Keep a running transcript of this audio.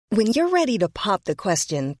When you're ready to pop the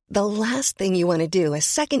question, the last thing you want to do is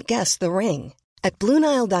second-guess the ring. At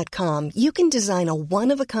BlueNile.com, you can design a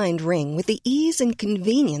one-of-a-kind ring with the ease and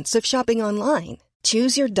convenience of shopping online.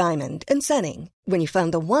 Choose your diamond and setting. When you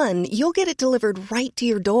find the one, you'll get it delivered right to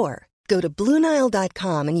your door. Go to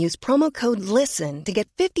BlueNile.com and use promo code LISTEN to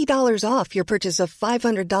get $50 off your purchase of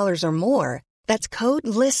 $500 or more. That's code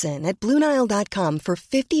LISTEN at BlueNile.com for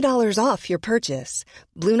 $50 off your purchase.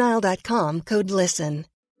 BlueNile.com, code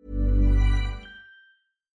LISTEN.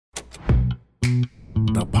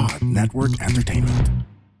 The Pod Network Entertainment.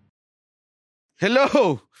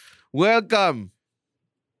 Hello! Welcome!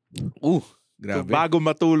 Grabe. Bago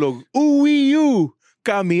matulog, uwi you!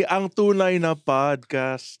 Kami ang tunay na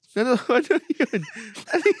podcast. Ano yun?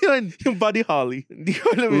 Ano yun? Yung Buddy Holly. Hindi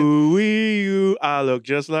ko alam yun. Uwi you, I look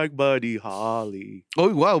just like Buddy Holly.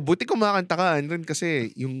 Oh, wow. Buti kumakanta ka, Andren,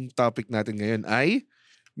 kasi yung topic natin ngayon ay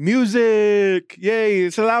Music!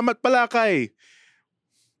 Yay! Salamat pala kay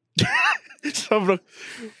sobrang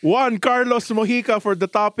Juan Carlos Mojica for the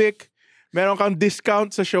topic. Meron kang discount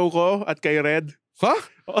sa show ko at kay Red. Ha?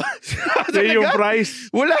 Yan yung price.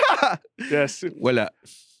 Wala! Yes. Wala.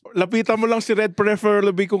 Lapitan mo lang si Red,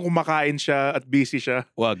 preferably kung kumakain siya at busy siya.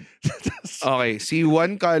 Wag. Okay, si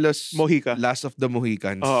Juan Carlos Mojica. Last of the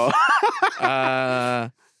Mohicans. Oo.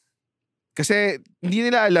 Kasi hindi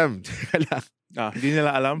nila alam. Hindi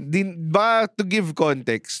nila alam? Ba to give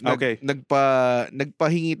context, Okay.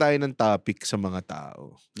 nagpahingi tayo ng topic sa mga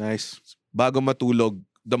tao. Nice. Bago matulog,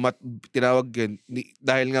 tinawag yun,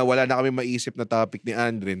 dahil nga wala na kami maisip na topic ni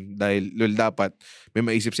Andren, dahil dapat may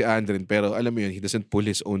maisip si Andren, pero alam mo yun, he doesn't pull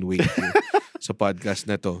his own weight sa podcast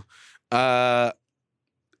na to.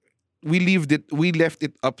 We left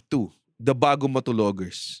it up to the bago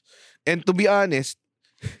matulogers. And to be honest,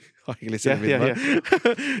 Yeah.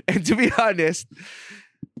 And to be honest,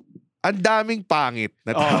 ang daming pangit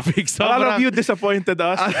na topic. A lot of you disappointed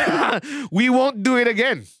us. We won't do it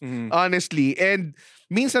again, Mm. honestly. And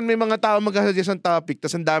minsan may mga tao mag-suggest ng topic,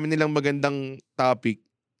 tapos ang dami nilang magandang topic.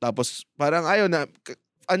 Tapos parang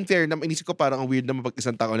unfair na inisip ko, parang ang weird na mapag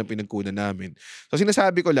isang tao na pinagkunan namin. So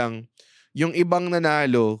sinasabi ko lang, yung ibang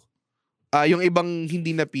nanalo, yung ibang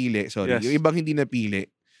hindi napili, Yes. yung ibang hindi napili,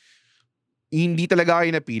 hindi talaga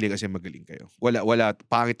kayo napili kasi magaling kayo. Wala,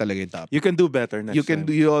 pangit talaga yung topic. You can do better next time.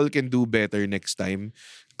 You all can do better next time.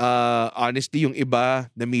 Honestly, yung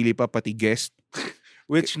iba, namili pa pati guest.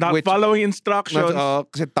 Which following instructions.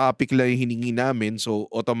 Kasi topic lang yung hiningi namin.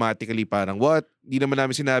 So, automatically parang, what? Di naman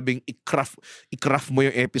namin sinabing, i-craft mo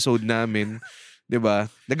yung episode namin.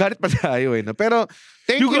 Diba? Nagalit pa tayo eh. No? Pero,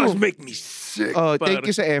 thank you. You guys make me sick.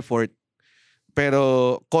 Thank you sa effort.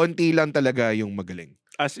 Pero, konti lang talaga yung magaling.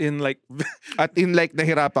 As in like... At in like,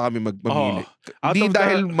 nahirapan kami mamili. Hindi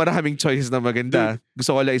dahil maraming choices na maganda.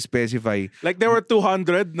 Gusto ko lang i-specify. Like there were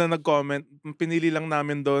 200 na nag-comment. Pinili lang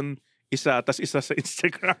namin doon isa, tas isa sa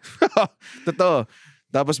Instagram. Totoo.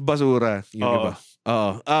 Tapos basura. Yung iba.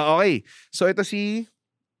 Okay. So ito si...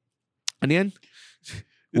 Ano yan?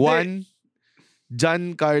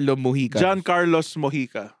 Giancarlo Mojica. Giancarlo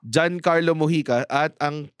Mojica. At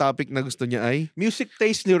ang topic na gusto niya ay... Music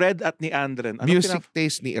taste ni Red at ni Andren.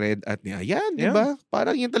 Taste ni Red at ni Ayan. Yeah. Diba?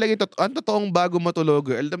 Parang yun talaga ang totoong bago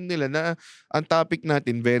matulog. Alam nila na ang topic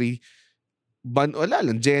natin very... wala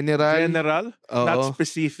lang. General. Not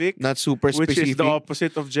specific. Not super specific. Which is the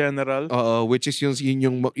opposite of general. Which is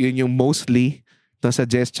yun yung mostly na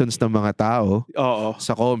suggestions ng mga tao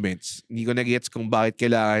sa comments. Hindi ko na-gets kung ba't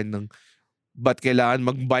kailangan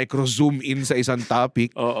mag-micro-zoom in sa isang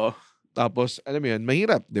topic. Tapos, alam mo yun,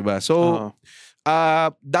 mahirap, di ba? So,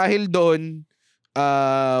 dahil doon,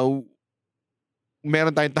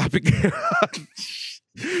 meron tayong topic.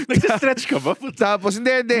 Nag-stretch ka ba? Tapos,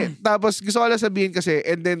 hindi. Tapos, gusto ko lang sabihin kasi,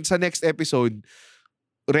 and then sa next episode,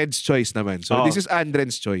 Red's choice naman. So, this is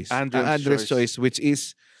Andren's choice. Andren's choice, which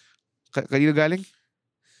is, kanino galing?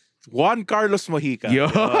 Juan Carlos Mojica.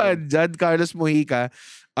 Yun, Giancarlo Mojica,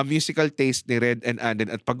 a musical taste ni Red and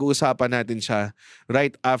Anden. At pag-uusapan natin siya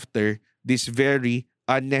right after this very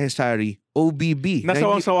unnecessary OBB.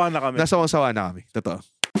 Nasawang-sawa na kami. Totoo.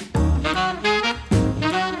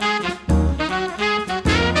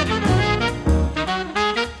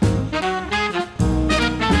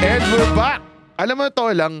 And we're back! Alam mo,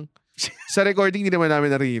 to lang, sa recording, hindi naman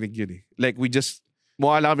namin narinig yun eh. Like, we just,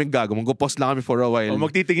 mukha lang kaming gago. Mag-pause lang kami for a while.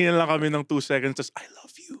 Magtitingin lang kami ng 2 seconds, tapos, I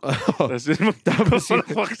love you. Tapos,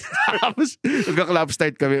 magka-clap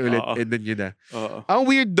start kami ulit. And then yun na. Ang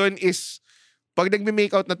weird doon is, pag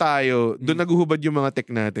nagme-make out na tayo, doon naguhubad yung mga tech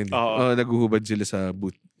natin. Naguhubad sila sa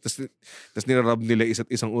booth. Tapos nirarub nila isa't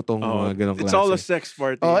isang utong, mga ganong klase. It's all a sex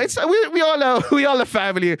party. Oh, we all a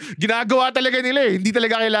family. Ginagawa talaga nila eh. Hindi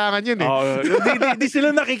talaga kailangan yun eh. Di sila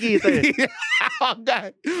nakikita eh.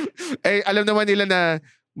 Alam naman nila na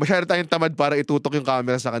masyado tayong tamad para itutok yung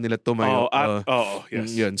camera sa kanila tumayo.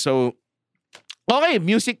 Yes. Yun. So, okay,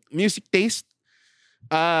 music taste.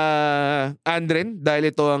 Andren, dahil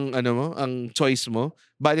ito ang ang choice mo,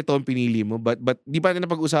 bakit ito ang pinili mo? But di pa natin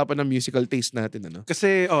napag-usapan ng musical taste natin, ano?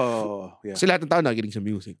 Kasi, Kasi lahat ng tao nakikinig sa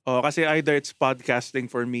music. kasi either it's podcasting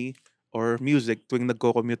for me or music tuwing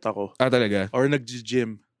nagko-commute ako. Talaga? Or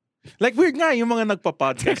nag-gym. Like, weird nga yung mga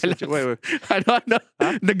nagpa-podcast. Ano?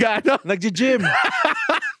 Huh? Nag-ano? Nag-gym.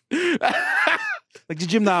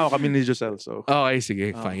 Nag-gym na ako kami ni Giselle, so. Okay,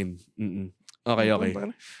 sige. Fine. Okay.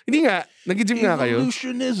 Hindi nga. Nag-gym nga kayo.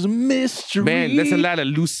 Evolution is a mystery. Man, that's a lot of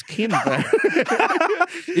loose skin.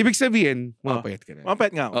 Ibig sabihin, mapayat ka na.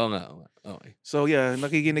 Mapayat nga ako. Oo nga. Okay. So yeah,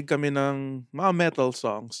 nakikinig kami ng mga metal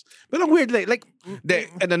songs. Pero ang weird, like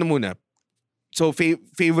ano muna? So,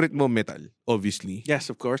 favorite mo metal, obviously. yes,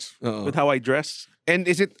 of course. Oo. With how I dress. And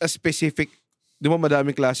is it a specific, di ba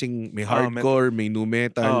madaming klaseng, may hardcore, may nu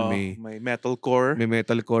metal, may metalcore,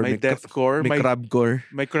 metalcore, may deathcore, may crabcore.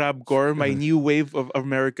 may crabcore, may new wave of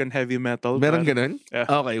American heavy metal. Meron ganun? Yeah.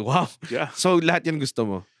 Okay, wow. Yeah. So, lahat yan gusto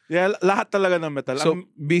mo? Yeah, lahat talaga ng metal. So,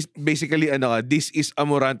 basically, this is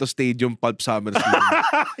Amoranto Stadium Pulp Summer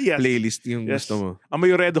yes. playlist yung gusto mo.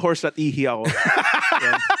 Amoy Red Horse at ihi ako.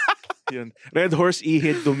 Yun. Red Horse,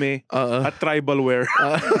 ihi, dumi, at tribal wear.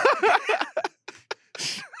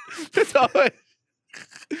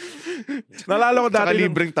 Nalala ko dati Saka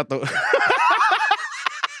libreng tato.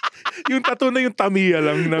 yung tato na yung Tamiya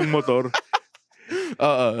lang ng motor.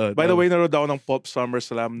 By the way, naroon ako ng Pop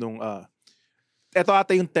SummerSlam nung eto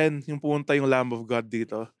ata yung 10, yung pumunta yung Lamb of God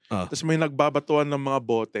dito. Tapos may nagbabatuan ng mga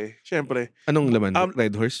bote. Siyempre. Anong laman?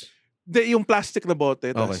 Red Horse? Yung plastic na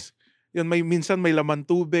bote. Tapos, yun, minsan may laman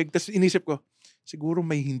tubig. Tapos inisip ko, siguro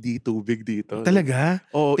may hindi tubig dito. Talaga?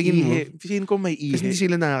 Oo, tingin ihi. Tingin ko may ihi. Kasi hindi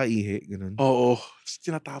sila nakakaihi. Ganun. Oo. Tapos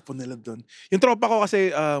tinatapon nila doon. Yung tropa ko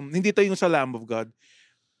kasi, hindi to yung sa Lamb of God.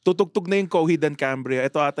 Tutugtog na yung Coheed and Cambria.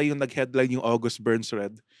 Ito ata yung nag-headline yung August Burns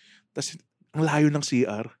Red. Tapos, ang layo ng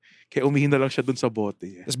CR. Kaya umihin na lang siya doon sa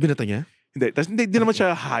bote. Tapos binata niya? Hindi. Tapos hindi naman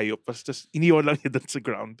siya hayop. Tapos iniwan lang niya doon sa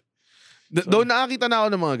ground. Doon nakakita na ako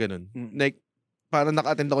ng mga ganun. Like, parang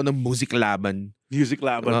naka-attend ako ng music laban. Music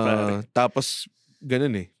laban, pare. Tapos,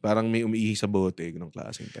 ganun eh. Parang may umiihi sa bote. Ganong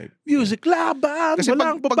klaseng type. Music laban! Kasi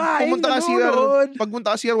walang pag babaeng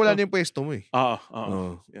pumunta ka CR, wala na yung pwesto mo eh.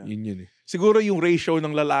 Yeah. Yun eh. Siguro yung ratio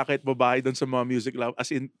ng lalaki at babae doon sa mga music lab,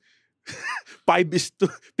 as in, 50 is to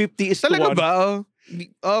 1. Talaga ba?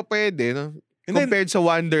 Pwede. No? Compared sa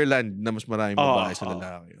Wonderland na mas maraming babae sa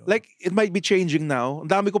lalaki. Like, it might be changing now. Ang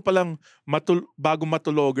dami ko palang bagong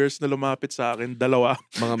matulogers na lumapit sa akin. 2.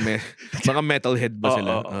 Mga metalhead ba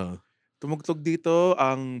sila? Tumugtog dito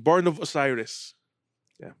ang Born of Osiris.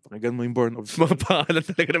 Yeah, pakinggan mo yung Born of Osiris. Mga pangalan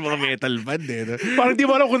talaga ng mga metal band eh. No? Parang di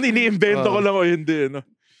mo alam kung ini-invento ko lang o hindi. No?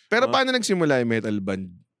 Pero paano nagsimula yung metal band?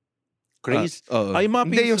 Craze?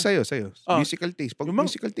 Hindi yung sa'yo. Musical taste. Pag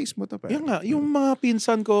musical taste mo to pa. Yung nga, yung mga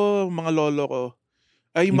pinsan ko, mga lolo ko,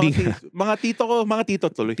 ay mga tito ko, mga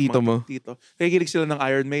tito tuloy. Tito mo? Tito. Nakikinig sila ng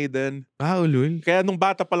Iron Maiden. Ulul. Kaya nung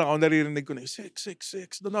bata pa lang ako, naririnig ko na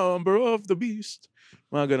 666, the number of the beast.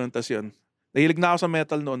 Mga ganun. Tas yun. Nahilig na ako sa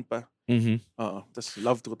metal noon pa. Tas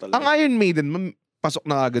love ko talaga. Ang Iron Maiden, pasok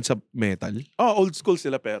na agad sa metal? Old school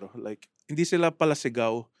sila pero. Like, hindi sila pala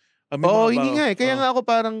sigaw. Hindi nga eh. Kaya nga ako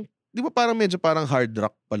parang, di ba parang medyo parang hard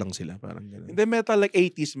rock pa lang sila? Parang gano'n. Hindi metal, like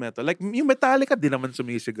 80s metal. Like, yung Metallica din naman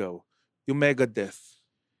sumisigaw. Yung Megadeth.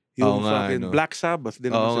 Yung fucking Black Sabbath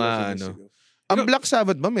din naman sila sumisigaw. Ang Black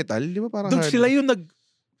Sabbath ba metal? Di ba parang hard sila yung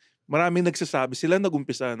maraming nagsasabi, sila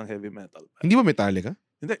nag-umpisa ng heavy metal. Hindi ba Metallica?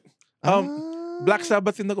 Hindi. Black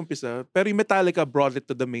Sabbath yung nag-umpisa. Pero yung Metallica brought it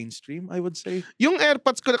to the mainstream, I would say. Yung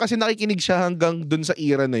AirPods ko kasi nakikinig siya hanggang dun sa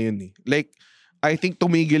era na yun eh. Like, I think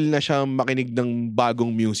tumigil na siya makinig ng bagong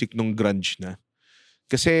music nung grunge na.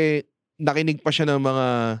 Kasi nakinig pa siya ng mga,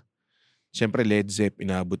 siyempre Led Zepp,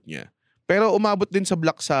 inabot niya. Pero umabot din sa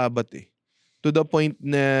Black Sabbath eh. To the point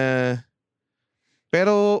na,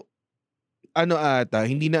 pero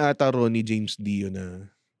hindi na ata Ronnie James Dio na.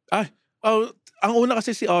 Ang una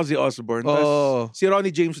kasi si Ozzy Osbourne. Si Ronnie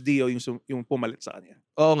James Dio yung pumalit sa kanya.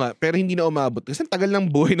 Oo nga, pero hindi na umabot. Kasi tagal ng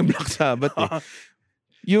buhay ng Black Sabbath eh.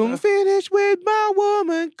 Yung finish with my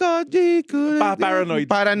woman called Paranoid.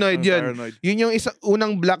 Paranoid yun. Yun yung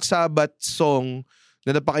unang Black Sabbath song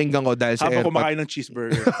na napakinggan ko dahil sa AirPod. Habang kumakain ng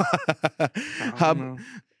cheeseburger.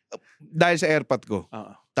 Dahil sa AirPod ko.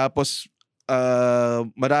 Tapos,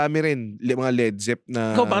 marami rin mga Led Zepp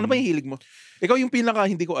na... Ikaw, ano ba yung hilig mo? Ikaw yung pinaka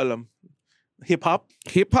hindi ko alam. Hip-hop?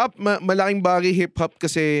 Hip-hop, malaking bagay hip-hop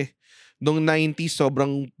kasi noong 90s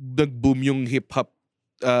sobrang nag-boom yung hip-hop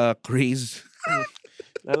craze.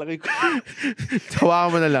 Lalaki ko.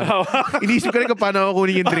 Tawa mo na lang. Inisip ko rin kung paano ako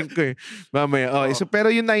kunin yung drink ko eh. Mamaya. Okay. So,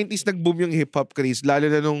 pero yung 90s nag-boom yung hip-hop craze. Lalo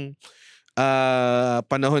na nung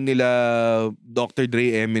panahon nila Dr.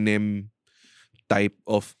 Dre, Eminem type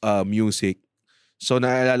of music. So,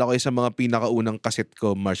 naalala ko yung sa mga pinakaunang kaset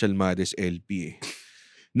ko, Marshall Mathers LP eh.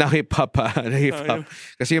 Na hip-hop na hip-hop.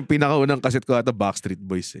 Kasi yung pinakaunang kaset ko ata Backstreet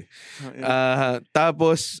Boys eh.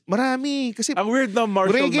 Tapos, marami. Kasi, ang weird na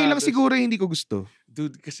Marshall reggae lang Mathers. siguro hindi ko gusto.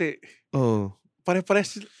 Dude, kasi, Oh.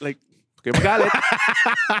 pare-pares, like, okay, magalit.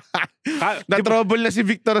 Na-trouble na si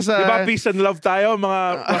Victor sa... Diba peace and love tayo,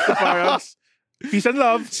 mga Rastafarians? Peace and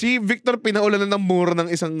love. Si Victor pinaulan na ng mura ng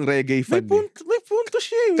isang reggae fan. May punto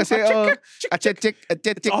siya. Kasi, check.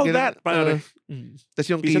 It's all that, pare. Tapos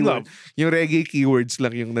yung Peace and keyword, love. yung reggae keywords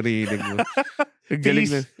lang yung narinig mo. Ang galing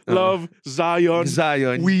Peace, na. Oo. love, Zion,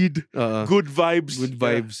 Zion. weed, Oo. good vibes. Good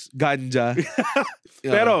vibes. Ganja.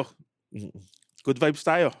 Pero, Oo. good vibes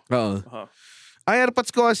tayo. Oo. Uh-huh. Ang AirPods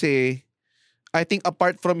ko kasi, I think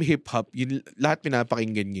apart from hip-hop, yun, lahat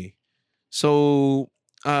pinapakinggan niya eh. So,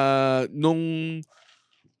 nung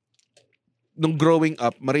growing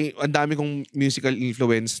up, ang dami kong musical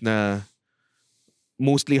influence na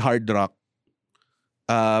mostly hard rock.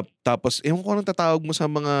 Tapos, ewan ko anong tatawag mo sa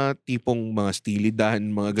mga tipong mga Steely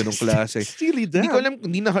Dan, mga ganong klase. Steely Dan. Hindi ko alam,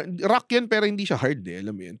 rock yan pero hindi siya hard eh,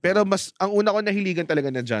 alam mo yun. Pero ang una ko nahiligan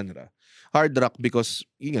talaga na genre, hard rock because,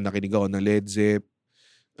 yun nga, nakinig ako ng Led Zepp.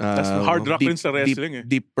 Tas hard rock din sa wrestling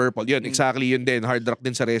Deep Purple. Yun, exactly yun din. Hard rock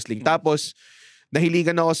din sa wrestling. Tapos,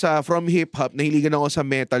 nahiligan ako from hip-hop, nahiligan ako sa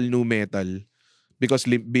metal, nu metal. Because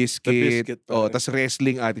Limp Bizkit, tas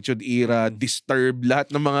wrestling, Attitude Era, Disturbed,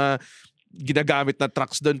 lahat ng mga ginagamit na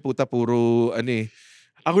tracks doon, puta, puro, Ang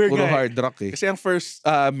weird puro nga hard rock eh. Kasi ang first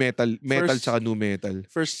Metal tsaka nu metal.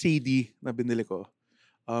 CD na binili ko,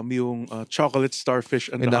 yung Chocolate Starfish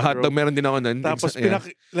and And the the hotdog, meron din ako nun. Tapos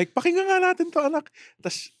pakinggan nga natin to, anak.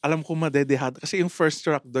 Tapos alam ko madedehad. Kasi yung first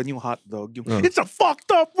track doon, yung hotdog, yung it's a fucked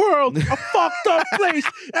up world, a fucked up place.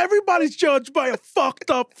 Everybody's judged by a fucked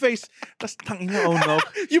up face. Tapos tangina, oh no.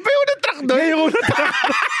 Yung ba yung unang track doon? Yung unang track.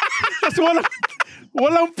 Tapos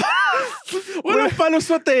walang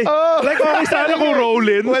palusot eh. Oh. Like, okay sana kung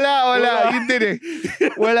rollin. Wala. Yun din eh.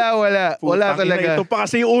 Wala talaga. Ito pa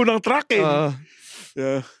kasi yung unang track eh.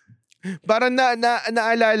 Yeah. Parang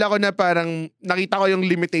naalala ko na parang nakita ko yung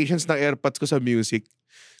limitations ng AirPods ko sa music.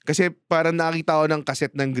 Kasi parang nakita ko ng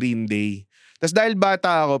cassette ng Green Day. Tapos dahil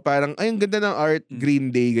bata ako, parang, ay, ang ganda ng art, Green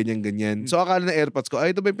Day, ganyan. So akala ng AirPods ko,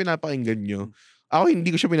 ay, ito ba yung pinapakinggan nyo? Ako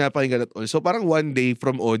hindi ko siya pinapakinggan at all. So parang one day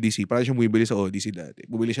from Odyssey, parang siya bumibili sa Odyssey dati.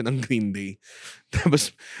 Bumili siya ng Green Day.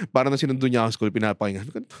 Tapos parang nung sinundo niya ako sa school, pinapakinggan.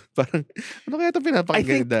 Parang, ano kaya ito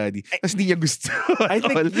pinapakinggan ni Daddy? Tapos hindi niya gusto. I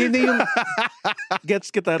think yun na yung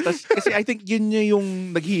gets kita. Kasi I think yun na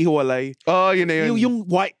yung naghihiwalay. Oh, yun na yun. Yung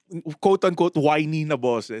quote-unquote whiny na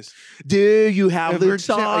boses. Do you have the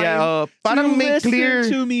time parang to may listen clear,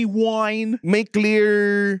 to me whine? may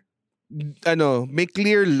clear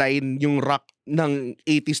line yung rock ng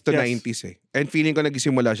 80s to Yes. 90s eh. And feeling ko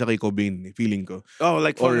nagsimula siya kay Cobain eh. Feeling ko. Oh,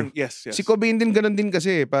 like Or- yes. Si Cobain din ganun din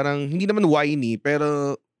kasi. Parang hindi naman whiny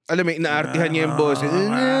pero alam mo, inaartihan niya yung boss.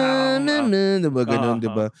 Diba ganun,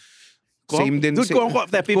 diba? Same din. Dude,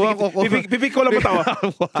 pipik ko lang matawa.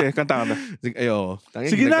 Okay, kanta ka na. Ayo.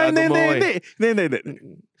 Sige na, hindi.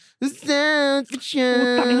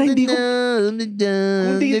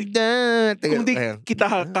 Kung di kita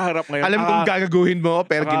kaharap ngayon. Alam kong gagaguhin mo ako,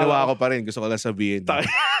 pero ginawa ko pa rin. Gusto ko lang sabihin.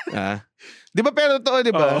 Di ba pero totoo,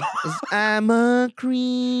 di ba? I'm a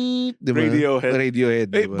creep. Di ba?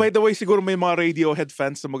 Radiohead. Eh, Diba? by the way, siguro may mga Radiohead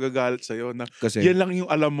fans na magagalit sa'yo na Kasi, yan lang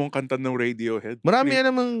yung alam mong kanta ng Radiohead. marami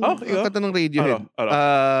yan namang ikaw? kanta ng Radiohead.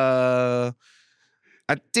 Ano?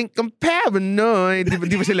 I think I'm paranoid.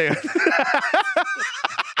 Di ba sila yun?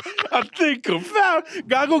 I think of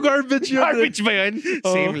gago garbage yun. Garbage ba yun?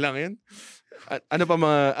 Same lang yun. Ano pa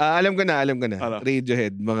mga... alam ko na. Ano?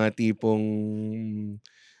 Radiohead. Mga tipong...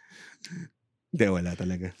 Hindi, wala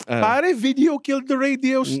talaga. Pare, Video Killed the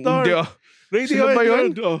Radio Star. Hindi, Radio Sino ba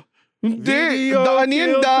yun? Hindi. Video Ano yan?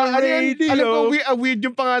 killed the Ano yan? radio. Alam ko, weird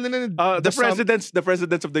yung pangalan na... The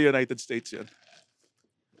presidents of the United States yun.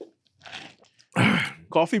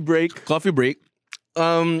 Coffee break. Coffee break.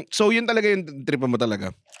 So, yun talaga yung trip mo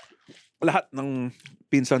talaga. Lahat ng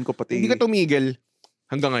pinsan ko pati. Hindi ka tumigil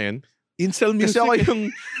hanggang ngayon? Incel music. Kasi ako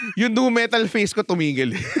yung nu metal face ko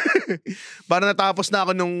tumigil. Parang natapos na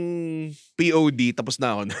ako nung POD, tapos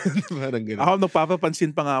na ako. Parang gano'n. Ako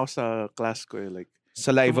nagpapapansin pa nga ako sa class ko like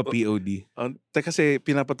Sa live a POD. kasi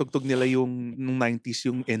pinapatugtog nila yung nung 90s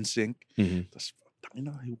yung NSYNC. Mm-hmm. Tapos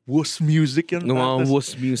wuss music yan. Yung mga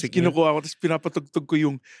wuss music. Kinukuha ko, tapos pinapatugtog ko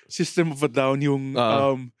yung System of a Down, yung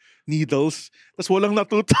Needles. Tapos walang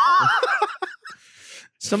natuto.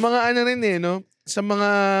 Sa mga ano rin no? Sa mga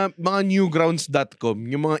newgrounds.com,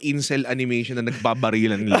 yung mga incel animation na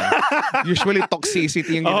nagbabarilan lang. Usually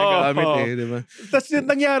toxicity yung ginagamit di ba? Tapos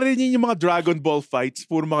nangyari yun yung mga Dragon Ball fights,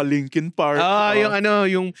 puro mga Linkin Park.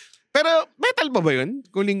 Yung pero metal pa ba yun?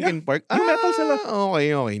 Kung Linkin Park? Yung metal sila. Okay,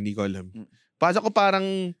 hindi ko alam. Pasok ko parang,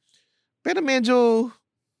 pero medyo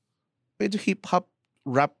hip-hop,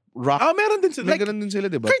 rap, rock. Meron din sila. May ganun din sila,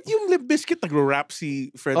 di ba? Kahit yung Limp Bizkit, nag-rap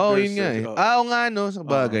si Fred Durst. Yun nga eh. Nga no, sa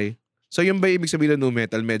bagay. So yung ba ibig sabihin ng nu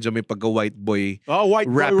metal, medyo may pagka-white boy,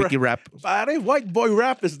 white rappity boy rap. Pare, white boy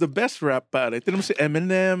rap is the best rap, pare. Tinan mo si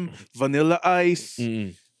Eminem, Vanilla Ice,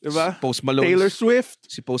 diba? Post Malone. Taylor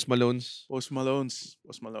Swift. Si Post Malones. Post Malones.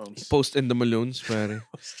 Post and the Malones, pare.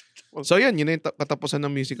 So yun na yung katapusan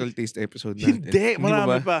ng musical taste episode natin. Hindi,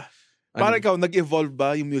 marami ba? pa. Para ikaw, nag-evolve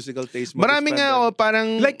ba yung musical taste mo? Marami nga ako,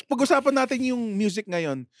 parang... Like, pag-usapan natin yung music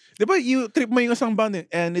ngayon. Di ba, you trip mo yung isang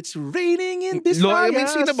band and it's raining in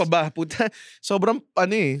Visayas. Sino pa ba? Puta, sobrang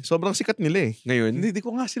sikat nila ngayon. Hindi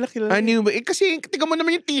ko nga sila kilala. Kasi, tingnan mo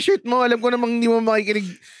naman yung t-shirt mo. Alam ko namang hindi mo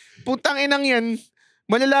makikinig. Putang inang yan.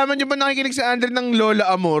 Malalaman nyo ba nakikinig sa under ng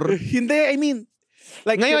Lola Amor? Hindi, I mean...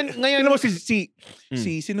 Like, ngayon mo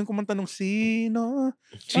sinong kumanta nung sino?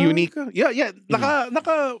 Si Unique. Yeah.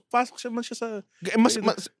 Nakapasok siya sa...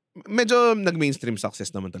 Medyo nag-mainstream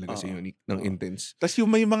success naman talaga si Unique ng Intense. Tapos yung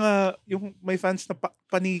may fans na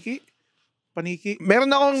Paniki. Meron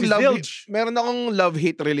akong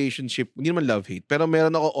love-hate relationship. Hindi naman love-hate. Pero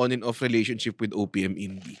meron ako on and off relationship with OPM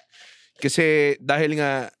Indie. Kasi dahil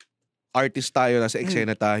nga artist tayo, nasa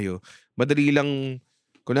eksena tayo, madali lang...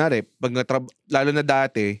 Kunwari, lalo na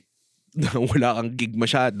dati, wala kang gig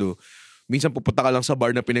masyado, minsan pupunta ka lang sa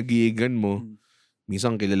bar na pinag-gigan mo,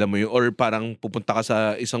 minsan kilala mo yun, or parang pupunta ka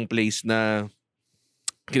sa isang place na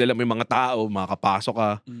kilala mo yung mga tao, makakapasok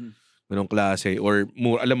ka, ganong klase, or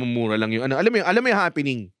alam mo mura lang yung, alam mo yung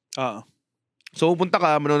happening. So, pupunta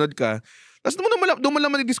ka, manonood ka, tapos doon mo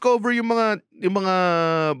lang ma-discover yung mga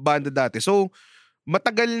banda dati. So,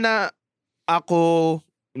 matagal na ako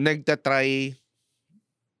nagtatry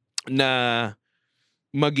na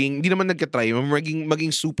hindi naman nagka-try,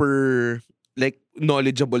 maging super like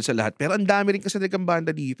knowledgeable sa lahat. Pero ang dami rin kasi nagkang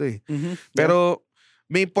banda dito eh. Pero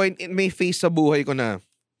may phase sa buhay ko na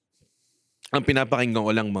ang pinapakinggan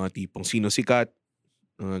ko lang mga tipong Sino Sikat,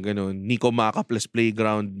 ganun, Nico Maca plus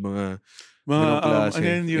Playground, mga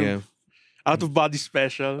klase. Out of Body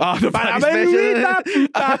Special. Out of Body Special.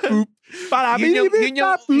 Yun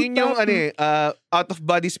yung Out of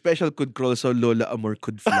Body Special could crawl so Lola Amor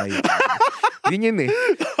could fly. Yun eh.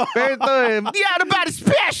 Pero ito the Out of Body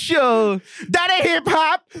Special! That ain't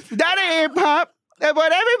hip-hop!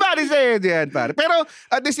 What everybody says yan, pare. Pero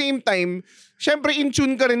at the same time, syempre in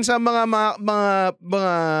tune ka rin sa mga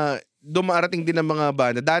dumarating din ng mga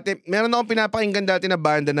banda. Dati, meron akong pinapakinggan dati na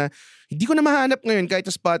banda na hindi ko na mahanap ngayon kahit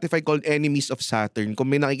sa Spotify called Enemies of Saturn.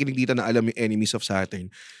 Kung may nakikinig dito na alam yung Enemies of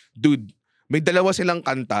Saturn. Dude, may dalawa silang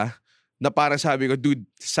kanta na para sabi ko, dude,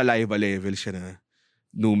 saliva level siya na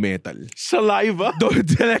nu metal. Saliva? Dude,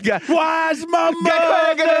 talaga. Was my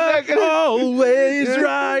mother always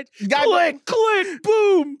right? Click,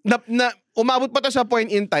 boom! Umabot pa to sa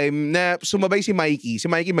point in time na sumabay si Mikey.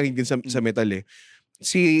 Si Mikey mahilig din sa metal eh.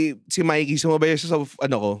 Si Mikey, sumabay siya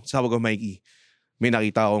sa ko, Mikey. May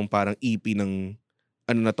nakita akong parang EP ng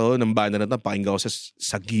ng banda na to, pakinggan ko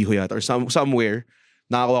sa Giho yata or somewhere.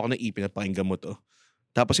 Nakakuha ko ng EP na pakinggan mo to.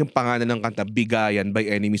 Tapos yung pangalan ng kanta, Bigayan by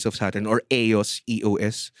Enemies of Saturn or EOS.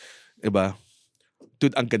 Diba?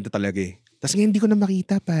 Dude, ang ganda talaga eh. Tapos ngayon hindi ko na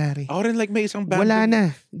makita, pare. Ako rin may isang band. Wala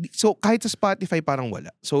na. So kahit sa Spotify parang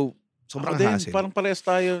wala. So sobrang hassle. Parang parehas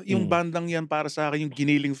tayo. Yung bandang yan para sa akin, yung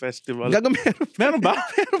Giniling Festival. Meron ba?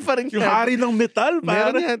 Meron pa rin. Yung hari ng metal.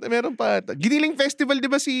 Meron pa. Giniling Festival,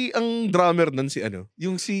 di ba ang drummer nun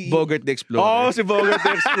yung si... Bogart the Explorer. Si Bogart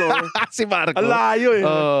the Explorer. Si Marco. Alayo eh.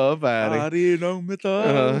 Pare. Hari ng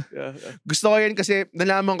metal. Gusto ko yan kasi,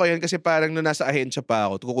 nalaman ko yan kasi parang nung nasa ahensya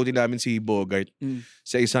pa ako, kukunin namin si Bogart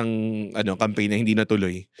sa isang campaign na hindi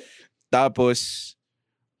natuloy. Tapos,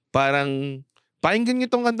 parang pakinggan niyo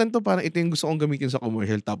tong kantan to, parang ito yung gusto kong gamitin sa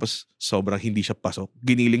commercial, tapos sobrang hindi siya pasok.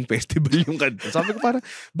 Giniling Festival yung kanta. Sabi ko parang,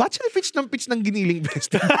 ba't siya pitch ng Giniling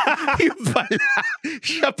Festival? Yung pala,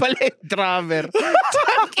 siya pala yung drummer.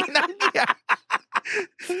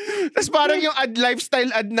 Tapos parang yung ad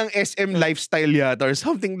ng SM Lifestyle yata or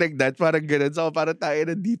something like that. Parang ganun. So parang tayo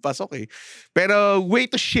na di pasok eh. Pero way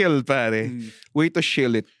to chill, pare. Way to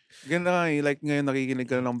chill it. Ganda nga eh. Like ngayon nakikinig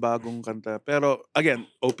ka na ng bagong kanta. Pero again,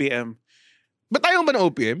 OPM. Ba't ayaw ba ng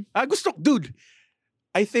OPM? Dude,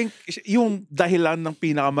 I think yung dahilan ng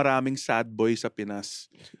pinakamaraming sad boy sa Pinas.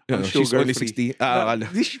 Ang She's only sugar-free. 60. Akala.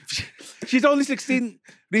 She's only 16.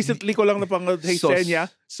 Recently ko lang napanood. Hey, Sauce. Senya.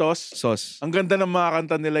 Sauce. Sauce. Ang ganda ng mga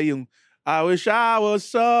kanta nila yung I wish I was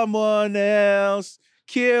someone else.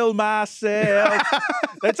 Kill myself.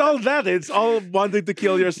 That's all that. It's all wanting to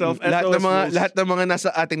kill yourself. Lahat ng mga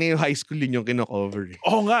nasa Ateneo High School yun yung kino-cover.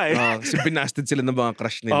 Oo nga eh. Kasi binasted sila ng mga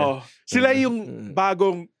crush nila. Oh, sila yung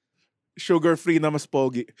bagong sugar-free na mas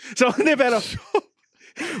pogi. So, hindi, pero...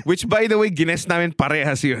 Which by the way, gines namin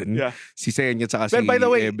parehas yun. Yeah. Si Senya at si But by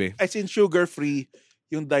the way, Ebe. as in sugar-free,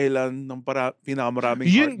 yung dahilan ng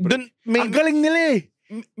pinakamaraming Yun, heartbreak. dun, Ang galing nila eh.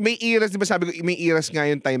 may eras, di ba sabi ko, may eras nga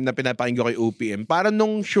yung time na pinapakinggan ko kay OPM. Parang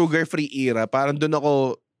nung sugar-free era, parang doon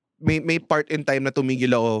ako, may part in time na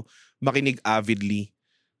tumigil ako makinig avidly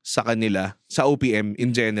sa kanila, sa OPM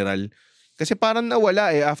in general. Kasi parang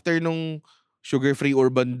nawala eh, after nung sugar-free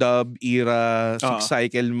urban dub era, Six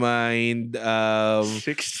Cycle Mind,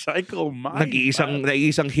 Six Cycle Mind.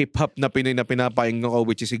 nag-iisang hip-hop na Pinoy na pinapakinggan ko,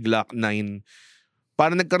 which is si Glock 9.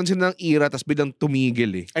 Parang nagkaroon sila ng era, tapos biglang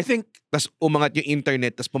tumigil eh. I think... Tapos umangat yung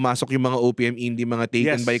internet, tapos pumasok yung mga OPM indie, mga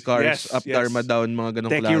Taken by Cars, Up Dharma Down, mga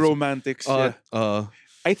ganong klase. Techie Romantics,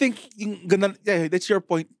 I think, yung ganun, that's your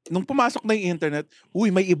point. Nung pumasok na yung internet,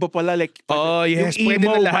 may iba pala. Like, yes, yung pwede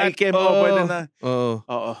emo, na lahat. pwede na.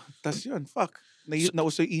 Oo. Tapos yun,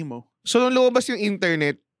 nauso yung emo. So nung lumabas yung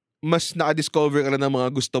internet, mas nakadiscover ka na ng mga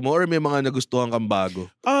gusto mo or may mga nagustuhan kang bago?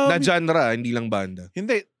 Na genre, hindi lang banda.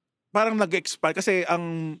 Hindi. Parang nag-expand kasi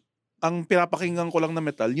ang pinapakinggan ko lang na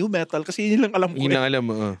metal, new metal, kasi yun lang alam ko. Yun lang alam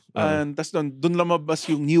mo. And tas doon lumabas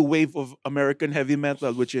yung new wave of American heavy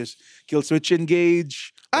metal, which is Killswitch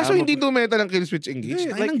Engage. So hindi new metal ang Killswitch Engage?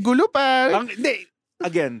 Hindi, Ay, ang gulo pa. Hindi.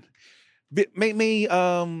 Again, may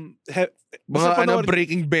mga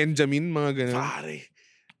Breaking Benjamin, mga ganun. Pare.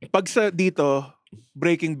 Pag sa dito,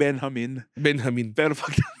 Breaking Benjamin. Pero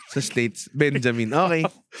pag sa States, Benjamin. Okay.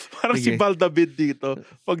 Parang si Bal David dito.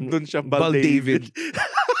 Pag doon siya, Bal David.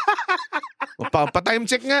 Pa-time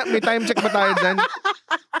check nga. May time check ba tayo dyan?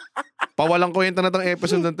 Pawalang kwenta na tong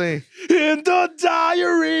episode na to eh. In the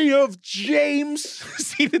Diary of James.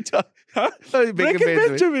 Sino to? Breaking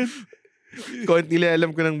Benjamin. Konti lang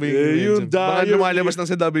alam ko ng Breaking Benjamin. Baka lumalabas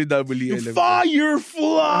lang sa WWE.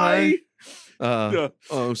 Firefly!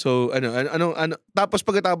 So ano tapos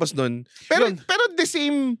pagkatapos nun pero the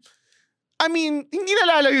same, I mean, hindi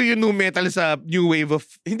nalalayo yung new metal sa new wave of...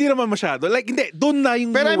 Hindi naman masyado. Like, hindi. Doon na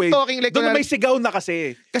yung pero new wave. Talking like... Doon na may sigaw na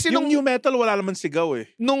kasi. Kasi yung new metal, wala naman sigaw eh.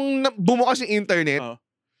 Nung bumukas yung internet,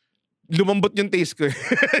 lumambot yung taste ko.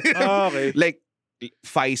 Okay. Like,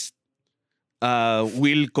 Feist,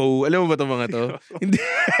 Wilco. Alam mo ba itong mga to?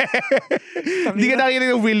 Hindi ka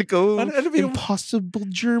nakikinig ng Wilco. Ano ba yung... Impossible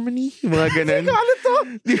Germany? Mga ganun. Ano to?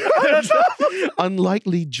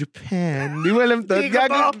 Unlikely Japan. Di mo alam to?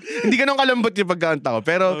 Hindi ka nung kalambot yung pagkanta ko.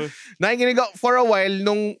 Pero nakikinig ako for a while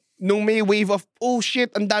nung may wave of, oh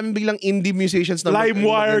shit, ang daming biglang indie musicians na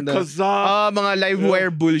LimeWire, Kazaa. Mga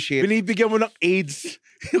LimeWire bullshit. Binibigyan mo ng AIDS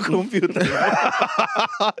yung computer.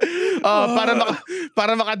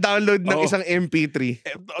 Para maka-download ng isang MP3.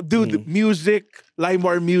 Dude, music,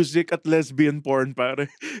 LimeWire music at lesbian porn, pare.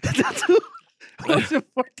 That's most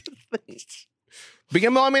important things.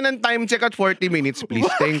 Bigyan mo kami ng time check at 40 minutes, please.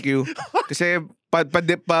 Thank you. Kasi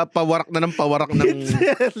pawarak na ng pawarak ng...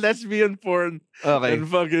 lesbian porn. Okay. And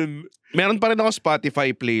fucking... Meron pa rin ako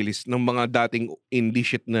Spotify playlist ng mga dating indie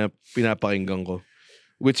shit na pinapakinggan ko.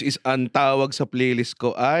 Which is, ang tawag sa playlist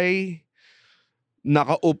ko ay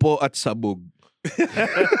Nakaupo at Sabog.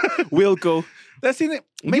 Wilco.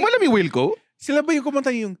 Hindi mo alam yung Wilco? Sila ba yung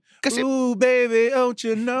kumanta yung Kasi, ooh baby, don't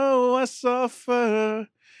you know I suffer.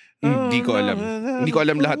 Hindi ko alam. Hindi ko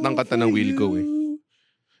alam lahat ng kanta ng Wilco eh.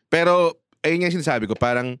 Pero, ayun yung sinasabi ko,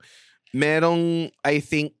 parang merong, I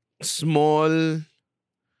think, small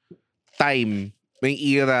time, may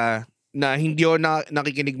era na hindi ako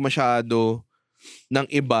nakikinig masyado ng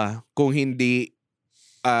iba kung hindi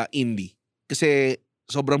indie. Kasi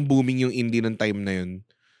sobrang booming yung indie ng time na yun.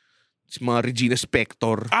 Mga Regina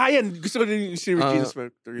Spektor. Yan. Gusto ko din si Regina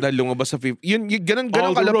Spektor. Dahil lumabas sa... Yun ganun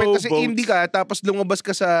kalapit. Kasi indie ka, tapos lumabas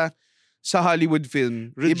ka sa sa Hollywood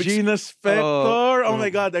film. Regina Spektor. Oh Oh, my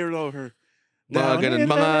God, I love her. Mga ganun.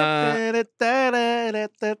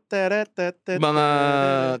 Mga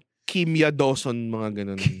Kimya Dawson, mga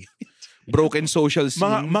ganun. Broken Social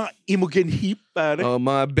Scene. mga Imogen Heap, pare.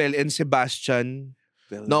 Mga Belle and Sebastian.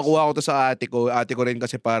 Nakakuha ko to sa ate ko. Ate ko rin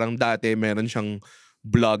kasi parang dati meron siyang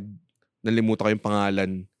blog. Nalimutan ko yung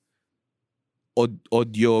pangalan.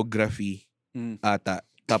 Audiography ata.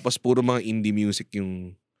 Tapos puro mga indie music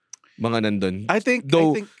yung mga nandun. I think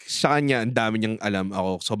sa kanya, ang dami niyang alam.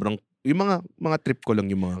 Ako, sobrang, yung mga trip ko lang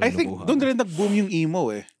yung mga I think nakuha. doon rin nag-boom yung emo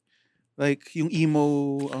eh. Like yung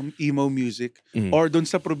emo music. Or doon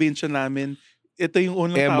sa probinsya namin, ito yung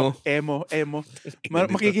unang emo.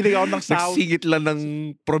 Makikinig ako ng sao. Nagsigit lang ng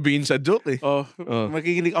probinsya joke eh.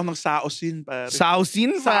 Makikinig ako ng saosin, pare.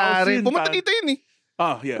 Sausin, pare. Pumunta dito yun eh.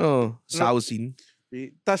 Yeah. Sausin.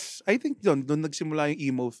 Tas, I think doon nagsimula yung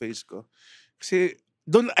emo phase ko. Kasi,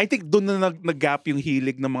 I think doon na nag-gap yung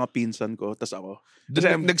hilig ng mga pinsan ko, tas ako.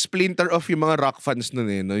 Doon nag-splinter off yung mga rock fans nun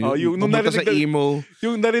eh. No? Yung pumunta sa emo.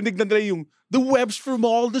 Yung narinig na nila yung, the webs from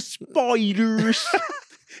all the spiders,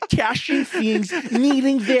 caching things,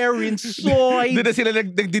 needing their inside. Doon na sila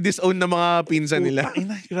nagdi-disown ng mga pinsan nila.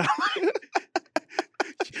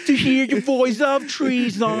 To hear your voice of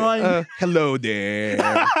treason. Hello there.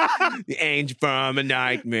 The angel from a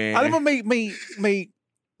nightmare. Alam mo,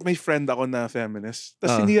 may friend ako na feminist.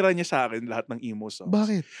 Tapos sinira niya sa akin lahat ng emo songs.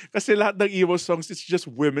 Bakit? Kasi lahat ng emo songs, it's just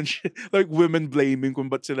women shit. Like women blaming kung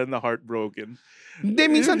ba't sila na heartbroken. Hindi,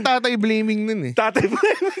 minsan tatay blaming nun eh. Tatay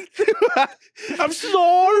blaming. I'm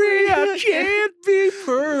sorry, I can't be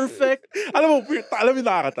perfect. Alam mo yung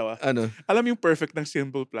nakakatawa? Ano? Alam mo yung perfect ng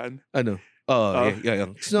Simple Plan? Ano? Yeah.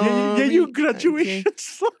 Yan yung graduation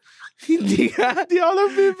song. Hindi ka. Di alam,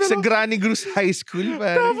 baby. Sa Granny Cruz High School,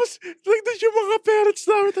 pare. Tapos, like, doon yung mga parents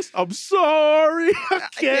namin. Tapos, I'm sorry, I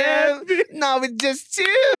can't be. Now it's just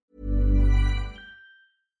two.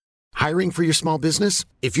 Hiring for your small business?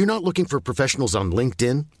 If you're not looking for professionals on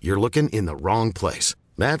LinkedIn, you're looking in the wrong place.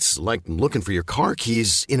 That's like looking for your car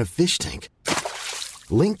keys in a fish tank.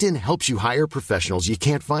 LinkedIn helps you hire professionals you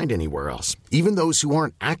can't find anywhere else, even those who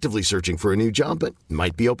aren't actively searching for a new job but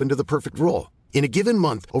might be open to the perfect role. In a given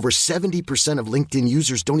month, over 70% of LinkedIn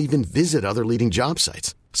users don't even visit other leading job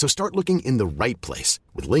sites. So start looking in the right place.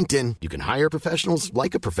 With LinkedIn, you can hire professionals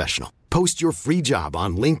like a professional. Post your free job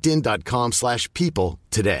on linkedin.com/people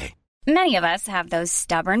today. Many of us have those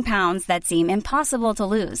stubborn pounds that seem impossible to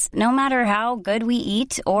lose, no matter how good we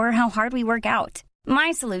eat or how hard we work out.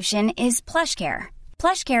 My solution is PlushCare.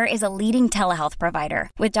 PlushCare is a leading telehealth provider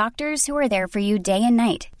with doctors who are there for you day and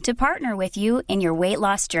night to partner with you in your weight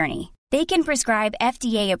loss journey. They can prescribe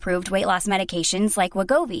FDA-approved weight loss medications like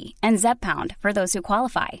Wegovy and Zepbound for those who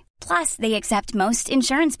qualify. Plus, they accept most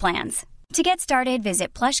insurance plans. To get started,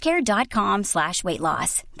 visit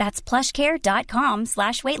plushcare.com/weightloss. That's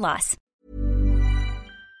plushcare.com/weightloss.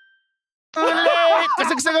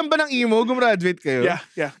 Kasagsagan ba ng emo? Gumraduate kayo?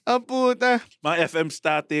 Yeah. Puta. Mga FM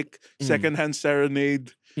Static, Secondhand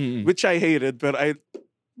Serenade, which I hated, but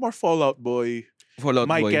more Fall Out Boy,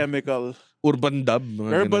 My Chemical. Urban Dub.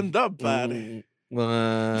 Dub, pare. Mga...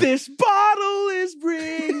 This bottle is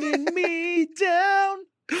bringing me down.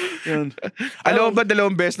 Yun. Alam mo ba,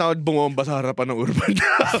 2 beses na ako bumomba sa harapan ng Urban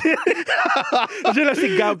Dub? Diyan lang si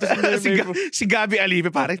Gab. Si Gabi Alipe,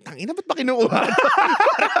 parang, tangina, ba't ba kinuuha?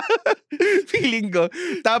 Feeling ko.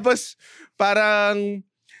 Tapos, parang,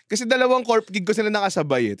 kasi 2 corp gig ko sila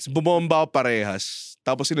nakasabay. Bumomba ako parehas.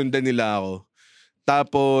 Tapos sinundan nila ako.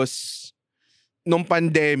 Tapos, nung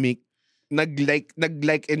pandemic, nag-like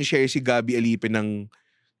and share si Gabi Alipe ng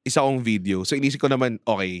isa kong video. So, inisip ko naman,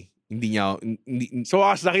 okay, hindi niya so,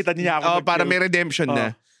 nakita niya ako. Para may redemption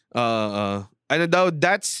na. Ano daw,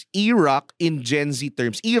 that's E-rock in Gen Z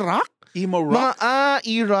terms. E-rock? Emo rock?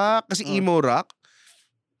 E-rock. Kasi emo rock.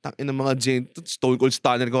 Tangin ng mga Gen, Stone Cold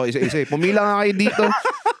Stunner ko isa-isa. Pumila nga kayo dito.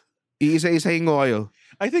 Iisa-isahin ko kayo.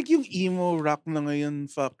 I think yung emo rock na ngayon,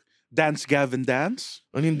 Dance Gavin Dance?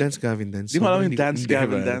 Ano yung Dance Gavin Dance? Di mo alam yung Dance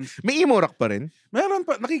Gavin Dance? May emo rock pa rin? Meron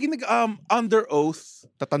pa. Nakikinig, Under Oath.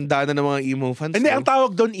 Tatanda na ng mga emo fans. Hindi, ang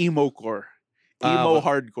tawag doon emo-core.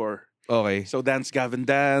 Emo-hardcore. Okay. So, Dance Gavin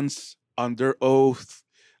Dance, Under Oath,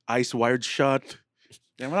 Eyes Wired Shut.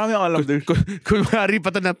 Kaya marami akong alam doon. Kunwari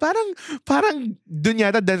pa to na, parang dun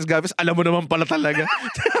yata Dance Gavin, alam mo naman pala talaga.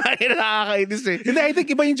 Nakakainis eh. Hindi, I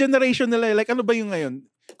think iba yung generation nila. Like, ano ba yung ngayon?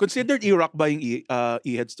 Considered E-rock ba yung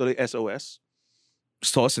E-heads to SOS?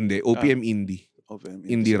 SOS, hindi. OPM indie. OPM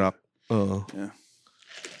indie rock. Oo. Yeah.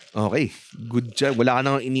 Okay. Good job. Wala ka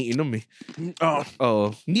nang iniinom eh.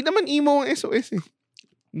 Oo. Hindi naman emo ang SOS eh.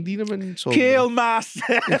 Hindi naman sobra. Kill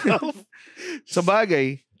myself! Sa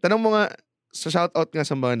bagay, Tanong mo nga, sa shoutout nga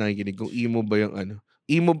sa mga nakikinig, kung emo ba yung ano.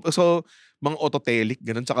 Emo, so, mga Autotelic,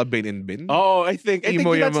 ganun, tsaka Ben and Ben. Oh, I think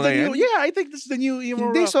Emo yung that's mga the new, yan? yeah, I think that's the new emo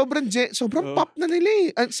Hindi, rock. sobrang pop na nila eh.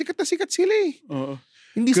 Sikat na sikat sila eh. Oo.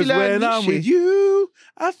 Hindi Because sila when I'm with you,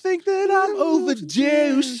 I think that I'm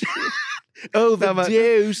overdosed.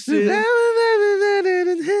 Overdosed.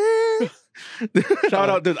 Shout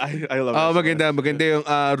out, dude. I love Oh, that song. maganda yung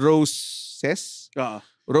Roses. Oo.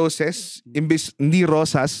 Roses, imbis hindi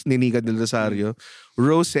Rosas ni Nika Del Rosario,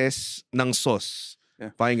 Roses ng sauce.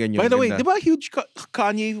 Yeah. Pakinggan nyo. By the way, ganda. di ba huge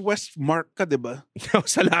Kanye West mark ka, di ba?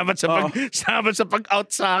 salamat sa pag-out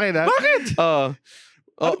sa akin, ha? Bakit?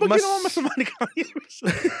 Ano ba ginawa masama ni Kanye West?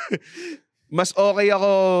 Mas okay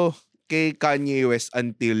ako kay Kanye West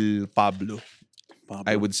until Pablo,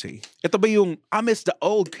 I would say. Ito ba yung I miss the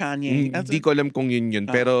old Kanye? Hindi ko alam kung yun.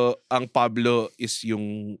 Pero ang Pablo is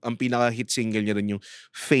ang pinaka-hit single niya rin yung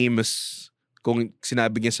Famous. Kung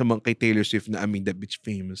sinabi niya sa mga kay Taylor Swift na I mean that bitch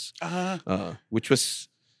famous. Which was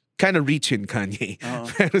kind of reaching Kanye.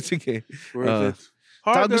 Pero sige. Worth it.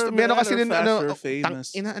 Meron kasi din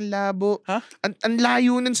famous. Ang labo. Huh? Ang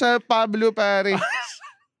layo nun sa Pablo, pare.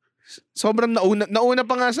 Sobrang nauna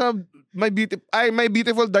pa nga sa My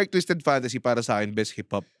Beautiful Dark Twisted Fantasy para sa akin best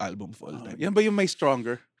hip-hop album of all time. Yan ba yung may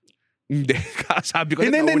Stronger? Hindi. Sabi ko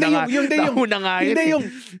Hindi yung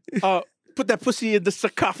put that pussy in the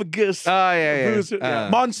sarcophagus. Yeah.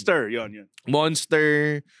 Monster, yun.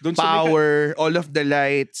 Monster, Dun Power, All of the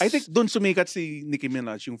Lights. I think doon sumikat si Nicki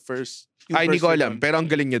Minaj, yung first. Hindi ko alam, pero ang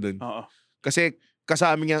galing niya dun. Oo. Kasi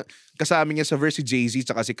kasama niya sa verse si Jay-Z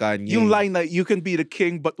tsaka si Kanye. Yung line na, you can be the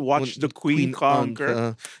king but watch the queen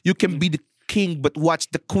conquer. You can be the king but watch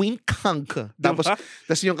the queen conquer. Tapos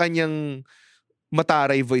yung kanyang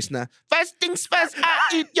mataray voice na, first things first,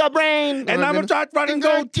 I eat your brain. And I'm gonna start running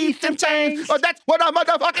gold teeth and chains. Oh, that's what a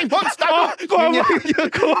motherfucking monster do.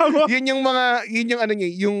 Yun yung ano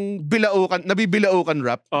niya, yung nabibilaukan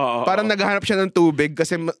rap. Parang naghahanap siya ng tubig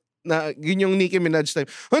kasi yun yung Nicki Minaj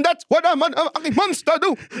time. And that's what a monster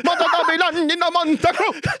do. Matatabilan din naman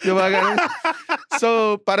taro. Diba ganun?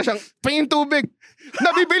 So, para siyang, pangin tubig.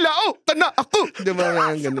 Nabibilao. Tana ako. Diba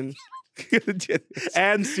ganun?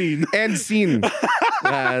 And scene.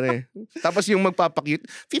 Pare. Tapos yung magpapakute,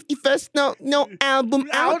 51st no album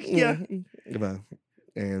out. Yeah. Diba?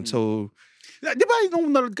 And so, di ba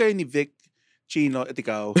nung nanood kayo ni Vic, Chino, at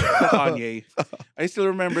ikaw, Kanye, I still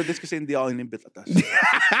remember this kasi hindi ako inimbit atas.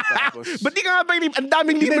 ba't di ka nga ba ang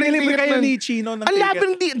daming libreng ticket kayo nun? ni Chino ng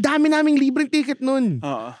Ang ticket. dami naming libreng ticket nun.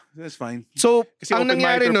 That's fine. So, Kasi ang open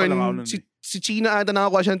nangyari micer pa lang nun, ako nun si China ata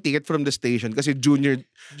nakakuha siya ng ticket from the station kasi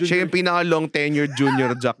siya yung pinaka-long tenured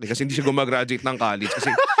junior jockey kasi hindi siya gumagraduate ng college kasi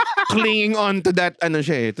clinging on to that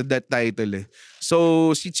to that title eh. So,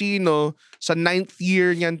 si Chino, sa 9th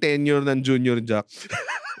year niyang tenure ng junior jock,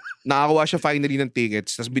 nakakuha siya finally ng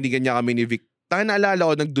tickets. Tapos binigyan niya kami ni Vic. Naalala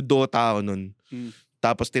ko, nagdodota ako nun.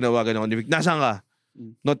 Tapos tinawagan ako ni Vic, nasaan ka?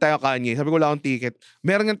 No tayo Kanye. Sabi ko, wala akong ticket.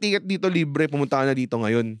 Meron ng ticket dito libre, pumunta ka na dito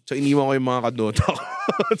ngayon. So iniwan ko yung mga kadota ko.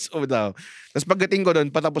 So daw. Tapos pagdating ko doon,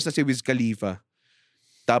 patapos na si Wiz Khalifa.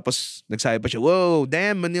 Tapos nagsabi pa siya, whoa,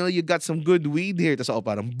 damn Manila, you got some good weed here. Tapos ako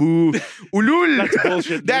parang, boo, ulul. That's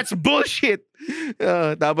bullshit. That's bullshit.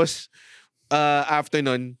 Tapos after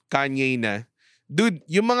nun, Kanye na. Dude,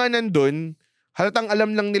 yung mga nandun, halatang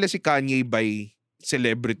alam lang nila si Kanye by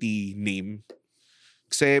celebrity name.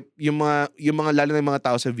 Kasi yung mga lalo na yung mga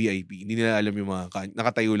tao sa VIP, hindi nila alam yung mga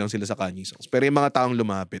nakatayo lang sila sa Kanye songs. Pero yung mga taong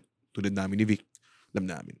lumapit, tulad namin ni Vic,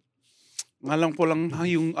 alam namin. Alam ko lang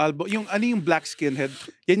yung album, yung Black Skinhead,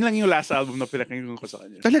 yan lang yung last album na pinakinggan ko sa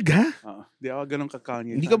kanya. Talaga? Di ako ganun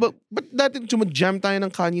ka-Kanye. Hindi ka ba, ba't dati jam tayo ng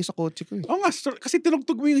Kanye sa kotse ko eh? Oo nga, kasi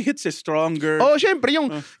tinugtog mo yung hits Stronger. Oh, syempre, yung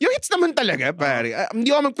hits naman talaga, pare. Hindi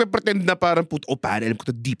ako magpe-pretend na parang, pare, alam ko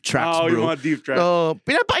to deep tracks, bro. yung mga deep tracks.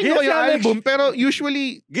 Pinapakinggan ko yung album, pero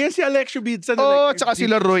usually, ganyan si Alexio Bidsan. tsaka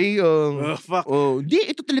sila Roy. Fuck. Di,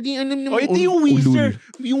 ito talaga yung ano. Ito yung Weezer.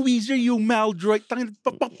 Yung Weezer, yung Maldroid.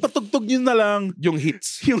 Patugtog nyo na lang. Yung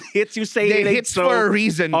hits. Yung Say It Ain't hits So. for a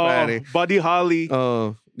reason, pare. Buddy Holly.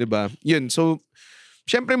 Diba? Yun. So,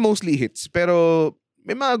 syempre mostly hits. Pero,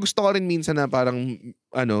 may mga gusto ko rin minsan na parang,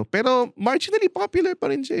 pero marginally popular pa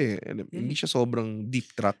rin siya eh. Hindi siya sobrang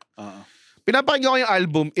deep track. Pinapakinggan ko yung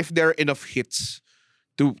album if there are enough hits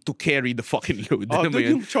to carry the fucking load.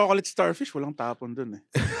 Yung Chocolate Starfish, walang tapon dun eh.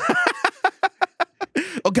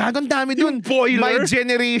 Gagang dami dun. Boiler. My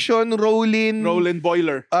Generation, Rollin,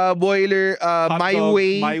 Boiler. Boiler, My Dog,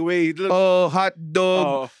 Way. My Way. Hot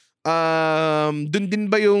Dog. Dun din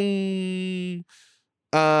ba yung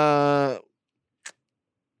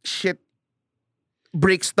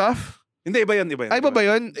Break Stuff? Hindi, iba yun. Ay, ba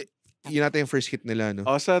yun? yun ata yung first hit nila, no?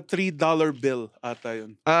 Sa $3 bill ata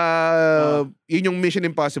yun. Yun yung Mission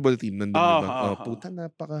Impossible theme. Nandun diba? Puta,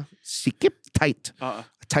 napaka sikip, tight.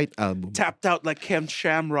 Tight album. Tapped out like Kem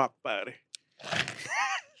Shamrock, pare.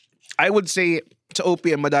 I would say, sa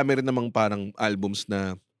OPM, madami rin namang parang albums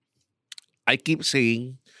na I keep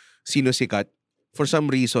saying, sino sikat. For some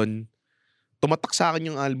reason, tumatak sa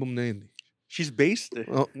akin yung album na yun. She's based eh.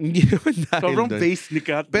 Hindi naman dahil sobrang doon. based ni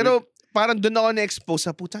Kat. Pero parang doon ako na-expose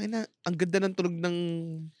sa putang ina, ang ganda ng tunog ng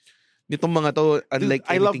nitong mga to, unlike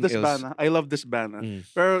I love anything this else. band. I love this band.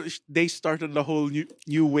 Pero they started the whole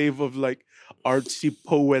new wave of like artsy,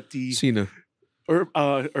 poety, Sino?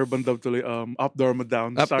 urban dub tuloy, Up Dharma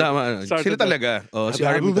Down. Tama. Sila talaga. Si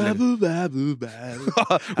Army talaga.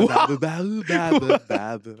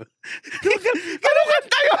 Ano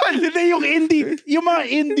kanta yun? Hindi yung indie. Yung mga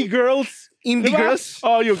indie girls. Indie diba? girls?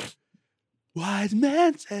 Yung wise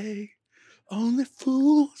men say only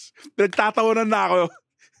fools. Nagtatawanan na ako.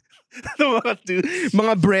 Mga dudes.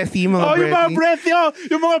 Mga breathy, yung mga breathy.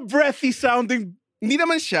 Yung mga breathy sounding. Hindi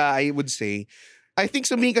naman siya, I would say. I think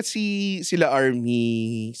sumikat sila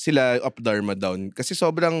Army, sila Up Dharma Down. Kasi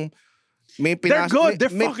sobrang may They're good.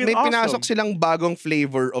 They're fucking may pinasok awesome. silang bagong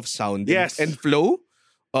flavor of sound Yes. and flow.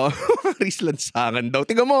 Riz Lansangan daw.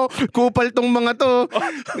 Tingnan mo, kupal tong mga to.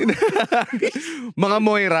 Mga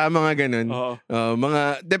Moira, mga ganun.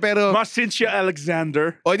 Pero Mas Cynthia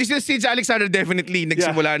Alexander. this is Cynthia Alexander definitely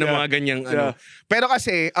nagsimula ng mga ganyang ano. Pero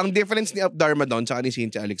kasi, ang difference ni Up Dharma Down tsaka ni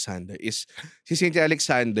Cynthia Alexander is si Cynthia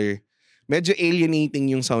Alexander, medyo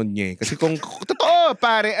alienating yung sound niya eh. Kasi kung totoo,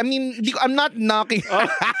 pare, I mean, I'm not knocking.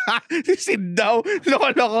 Si Sid daw.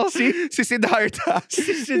 Loko-loko. Si Siddhartha. Si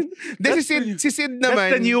Sid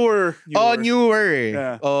naman. That's the newer. Newer eh.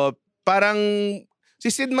 Yeah. Parang, si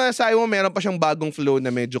Sid masasabi mo, meron pa siyang bagong flow na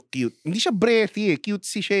medyo cute. Hindi siya breathy eh.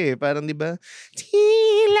 Cutesy siya eh. Parang, di ba?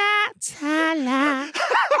 Tila, tala.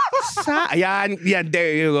 Ayan,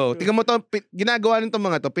 there you go. Tingnan mo to, ginagawa nito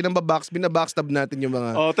mga to, binabackstab natin yung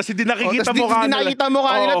mga. Tas hindi nakikita mo kanila. Hindi nakikita mo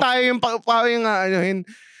kanila tayo yung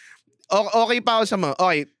okay pa ako sa mga.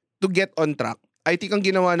 Okay, to get on track. I think ang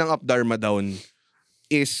ginawa ng Up Dharma Down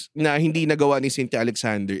is na hindi nagawa ni Cynthia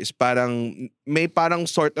Alexander is parang may parang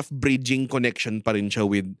sort of bridging connection pa rin siya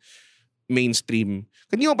with mainstream.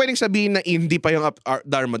 Hindi mo pwedeng sabihin na indie pa yung Up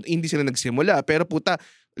Dharma. Indie sila nagsimula. Pero puta,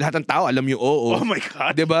 lahat ng tao alam yung oo. Oh my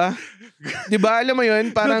God. Diba? Diba? Alam mo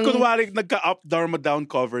yun? Parang kunwari nagka-Up Dharma Down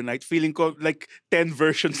cover night, feeling ko like 10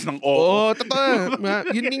 versions ng oo. Oo, totoo.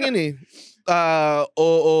 Yun din yan eh.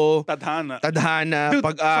 Oo. Tadhana. Dude,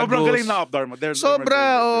 Pag-agos. Sobrang galing na Up Dharma.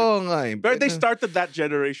 Oo nga eh. But they started that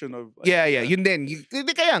generation of. Yeah. Yun din.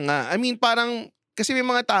 Kaya nga. I mean, parang, kasi may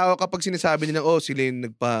mga tao kapag sinasabi nila, sila yung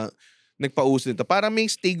nagpauso nito. Parang may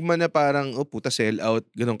stigma na parang, puta, sell out,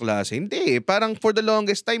 ganong klase. Hindi. Parang for the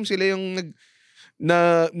longest time, sila yung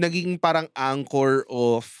naging parang anchor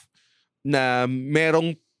of na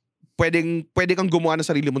merong pwede kang gumawa ng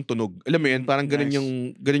sarili mong tunog. Alam mo yan? Parang ganun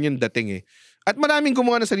yung dating eh. At maraming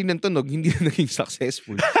gumawa ng sarili ng tunog, hindi na naging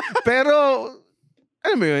successful. Pero,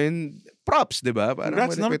 alam mo yun, props, di ba?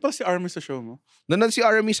 Congrats, nanood pa si Army sa show mo? Nanood si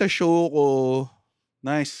Army sa show ko.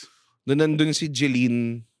 Nice. Nandun si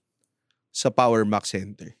Jeline sa Power Max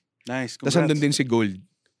Center. Nice, congrats. Tapos nandun din si Gold.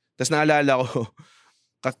 Tapos naalala ko,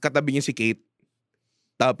 katabi niya si Kate.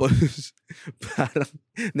 Tapos, parang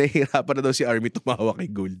nahihirapan na daw si Army tumawa kay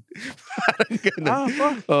Gold. Parang gano'n.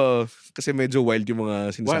 Kasi medyo wild yung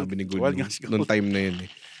mga sinasabi ni Gold nung time na yun eh.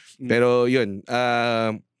 Pero yun,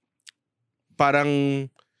 parang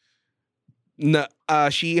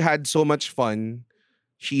she had so much fun.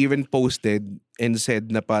 She even posted and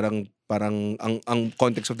said na parang ang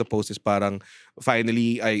context of the post is parang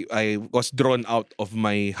finally I was drawn out of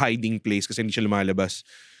my hiding place kasi hindi siya lumalabas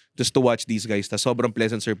just to watch these guys. Tas sobrang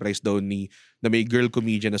pleasant surprise daw na may girl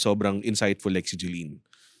comedian na sobrang insightful like si Jeline.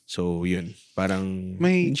 So yun, parang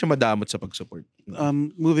hindi siya madamot sa pag-support.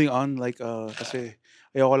 Moving on, like kasi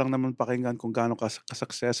ayoko lang naman pakinggan kung gaano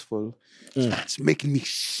ka-successful. It's making me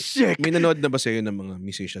sick. May nanood na ba sa'yo ng mga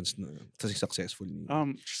musicians na successful?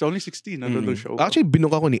 She's only 16. Nanood show. Actually,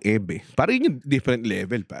 binuk ako ni Ebe. Parang yun yung different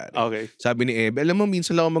level, pare. Okay. Sabi ni Ebe, alam mo,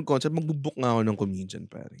 minsan lang ako mag-concert, magbubook nga ako ng comedian,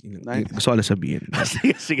 pare. Nice. Gusto ko lang sabihin.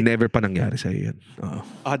 Sige. Never pa nangyari sa'yo yan.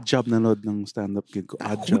 Odd Job nanood ng stand-up gig ko.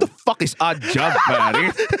 Odd Who Job. the fuck is Odd Job,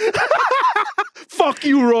 pare? Fuck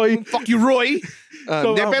you, Roy! Fuck you, Roy!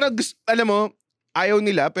 So, pero alam mo, ayaw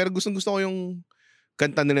nila, pero gusto ko yung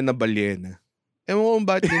kanta nila na Balyena. Ewan ko kung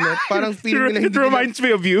bakit nila. Parang feeling nila It reminds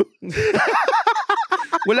me of you.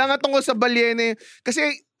 Wala nga tungkol sa Balyena. Kasi,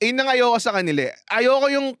 yun ang ayoko sa kanila.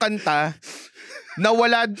 Ayoko yung kanta na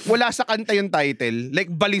wala sa kanta yung title,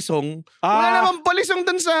 like Balisong. Wala namang Balisong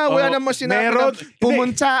dun sa, wala namang sinabi meron. na,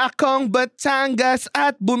 pumunta akong Batangas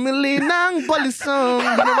at bumili ng Balisong.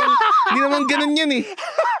 Hindi naman ganun yan eh.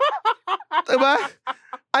 Diba?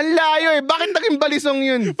 Ang layo eh. Bakit naging Balisong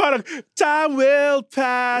yun? Parang, time will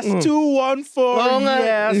pass, 214,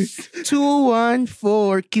 yes.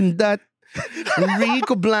 214, Kindat,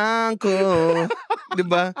 Rico Blanco.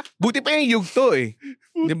 Diba? Buti pa yung yugto eh.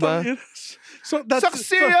 Diba? So that's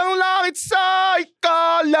Saksi ang langit sa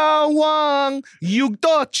ikalawang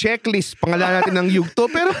yugto. Checklist. Pangalan natin ng yugto.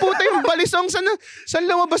 Pero puta yung Balisong. Saan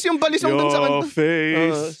lumabas yung Balisong dun sa your kanta?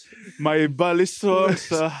 face, my Balisong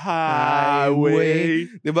sa highway.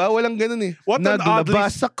 Diba? Walang ganun eh. What an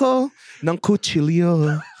Naglabas ako ng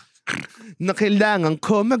kutsilyo na kailangan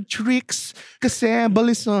ko mag-tricks kasi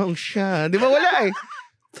Balisong siya. Diba? Wala eh.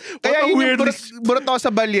 Kaya What a yun weird yung burot ako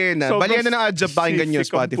sa Balyena. Sobrang Balyena ng Adjab, pakinggan nyo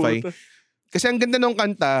Spotify. Kasi ang ganda nung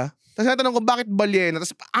kanta. Tapos natanong ko, bakit Balyena?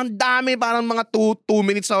 Tapos ang dami, parang mga 2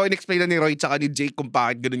 minutes ako in-explain na ni Roy tsaka ni Jake kung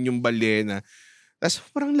bakit ganun yung Balyena. Tapos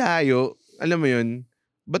parang layo. Alam mo yun?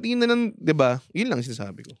 Ba't yun na lang, diba? Yun lang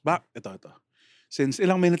sinasabi ko. Ito. Since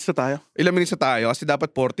ilang minutes na tayo? Ilang minutes na tayo? Kasi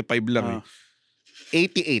dapat 45 lang eh.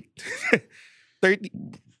 88.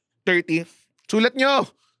 30. Sulat nyo!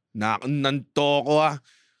 Nanto ko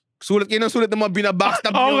Sulat kayo ng sulat ng mga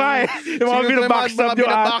binabackstab Oo nga eh. Yung mga binabackstab yung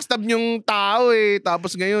binabackstab yung tao eh.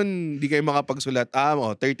 Tapos ngayon, hindi kayo makapagsulat.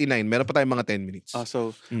 39. Meron pa tayong mga 10 minutes.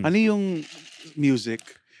 So, ano yung music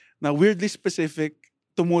na weirdly specific,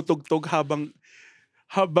 tumutugtog habang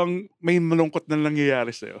may malungkot na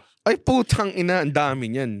nangyayari sa'yo? Ay, putang ina. Ang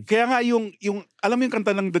dami niyan. Kaya nga yung alam mo yung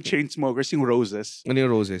kanta ng The Chainsmokers, yung Roses? Ano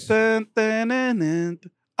yung Roses?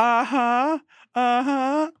 Aha.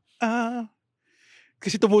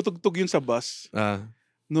 Kasi tumutugtog yun sa bus.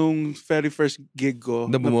 Nung very first gig ko.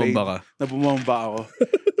 Nabumamba ako.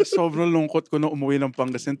 Sobrang lungkot ko nung umuwi ng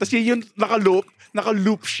Pangasinan. Tapos yun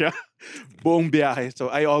naka-loop siya. Buong biyahe. So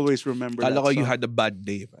I always remember that Kala ko song. you had a bad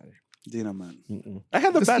day. Pare. Hindi naman. I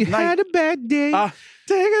had a bad You night. had a bad day.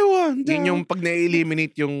 Take it one down. Yun yung pag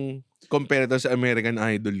na-eliminate yung competitor sa American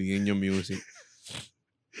Idol, yun yung music.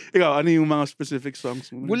 Ikaw, ano yung mga specific songs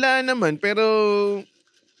mo? Wala naman, pero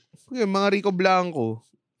yung mga Rico Blanco.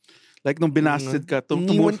 Like nung binasted ka.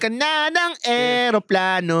 Iniwan ka na ng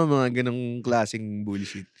aeroplano. Mga ganong klaseng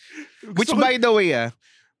bullshit. Which by the way,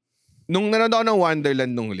 nung nanonood ako ng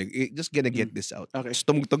Wonderland nung huli, just gonna get this out. Okay.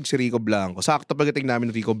 So, tumugtog si Rico Blanco. Sakto pagdating namin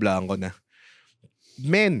ng Rico Blanco na,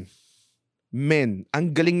 Men, ang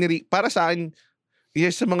galing ni Rico. Para sa akin,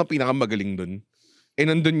 isa sa mga pinakamagaling dun.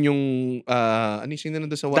 Nandun yung, ano yung sino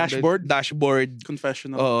nandun sa Wonderland? Dashboard.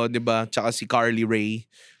 Confessional. Oo, diba? Tsaka si Carly Rae.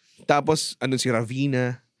 Tapos, si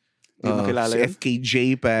Ravina. Hindi makilala si yan? FKJ,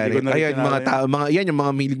 pare. Hindi ko na Ayan, kilala yan yung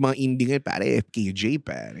mga milig, mga indie ngayon, pare. FKJ,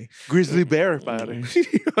 pare. Grizzly Bear, pare.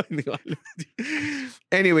 Hindi ko alam.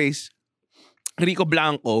 Anyways, Rico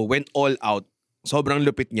Blanco went all out. Sobrang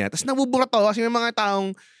lupit niya. Tapos nabuburat ako kasi may mga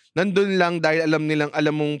taong nandun lang dahil alam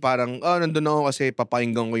mong parang, nandun ako kasi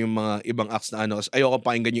papakinggan ko yung mga ibang acts na ano. Kasi ayoko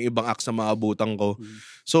pakinggan yung ibang acts na mga butang ko.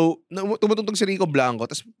 So, tumutugtog si Rico Blanco.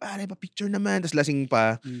 Tapos, pare, pa-picture naman. Tapos lasing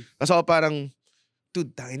pa. Tapos ako parang,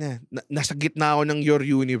 dude, tayo na. Nasa gitna ako ng Your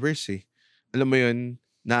Universe eh. Alam mo yun,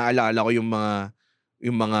 naaalala ko yung mga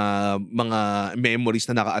memories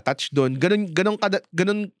na naka-attach doon.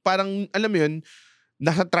 Ganun parang, alam mo yun,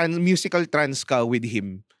 nasa musical trance ka with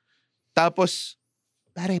him. Tapos,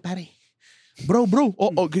 pare. Bro.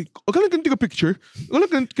 Okay, can I take a picture?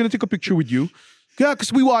 Can I take a picture with you? Yeah,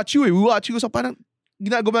 because we watch you. So parang,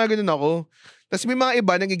 gumaganon ako. Tapos may mga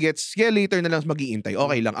iba nagigets, later na lang mag-iintay.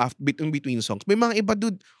 Okay lang, between songs. May mga iba,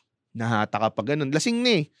 dude, nahata ka pa ganun. Lasing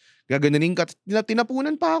na eh. Gaganunin ka.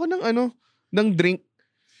 Tinapunan pa ako ng drink.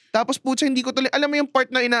 Tapos putsa, hindi ko tuloy. Alam mo yung part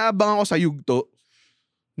na inaabangan ko sa yugto?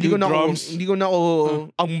 Hindi ko na ako,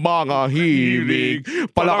 ang mga hilig,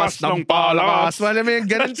 palakas ng palakas. Alam mo yung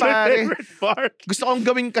ganun, pare. Gusto kong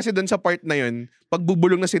gawin kasi doon sa part na yun, pag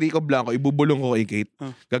bubulong na si Rico Blanco, ibubulong ko kay Kate.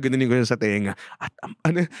 Gaganunin ko yun sa tenga.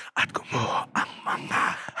 At kumuha ang mga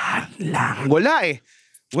hadlang.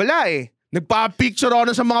 Wala eh. Nagpa-picture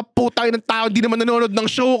ako sa mga putay ng tao, hindi naman nanonood ng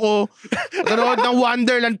show ko. Nanonood ng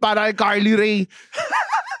Wonderland para kay Carly Rae.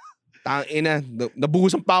 Tangina,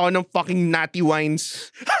 nabuhusan pa ako ng fucking Natty Wines.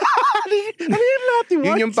 Ano yung Natty Wines?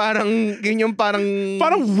 Yun yung parang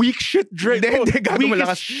parang weak shit drink. Hindi, gago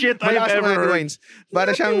malakas. Shit Malakas I've yung ever Natty heard. Wines.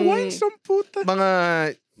 Para siyang Wines ang puta.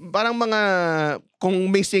 mga kung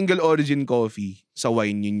may single origin coffee sa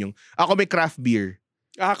wine, yun yung. Ako may craft beer.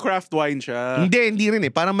 Craft wine siya. Hindi rin eh.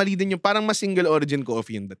 Parang mali din yung, parang mas single origin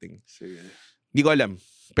coffee yung dating. Sige. Hindi ko alam.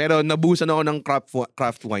 Pero nabusan ako ng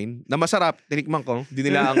craft wine na masarap. Tinikman ko.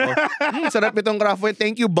 Dinilaan ko. Sarap itong craft wine.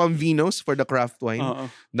 Thank you, Bamvinos, for the craft wine.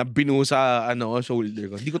 Na binusa shoulder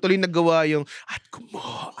ko. Hindi ko tuloy nagawa yung at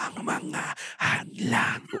kumuha ang mga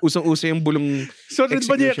hadlang. Usong-uso yung bulong So, rin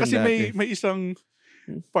ba niya execution kasi dati. may isang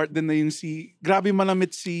part din na yung grabe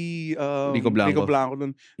malamit si Rico Blanco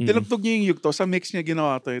nun. Tinugtog niya yung yugto. Sa mix niya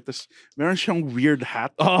ginawa to. Tapos meron siyang weird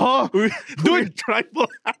hat. Dude, tribal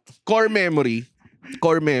hat. Core memory.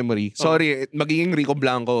 Sorry, magiging Rico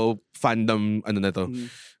Blanco fandom na to.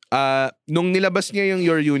 Nung nilabas niya yung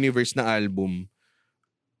Your Universe na album,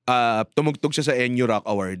 tumugtog siya sa NU Rock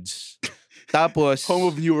Awards. Tapos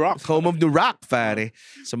Home of New Rock, pare.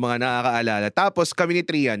 Sa mga nakakaalala. Tapos kami ni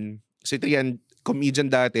Trian, si Trian, comedian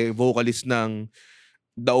dati, vocalist ng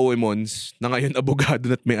The Oemons, na ngayon abogado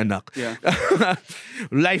na't may anak. Yeah.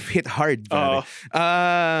 Life hit hard, pare.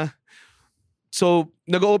 So,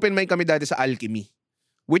 nag-open mic kami dati sa Alchemy.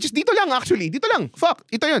 Which is dito lang actually. Dito lang. Fuck.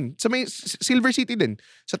 Ito yun. Sa may Silver City din.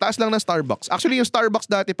 Sa taas lang ng Starbucks. Actually, yung Starbucks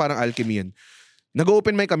dati parang Alchemy yun.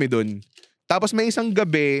 Nag-open mic kami dun. Tapos may isang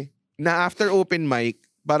gabi na after open mic,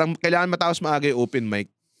 parang kailangan matapos maaga yung open mic.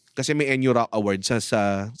 Kasi may NU Rock Award sa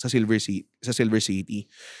Silver City.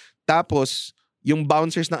 Tapos, yung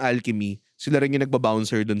bouncers ng Alchemy, sila rin yung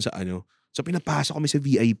nagba-bouncer dun sa So, pinapasok kami sa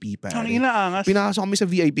VIP, pare. Ang inaangas. Pinasok kami sa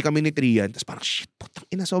VIP, kami ni Trian. Tapos parang, shit, putang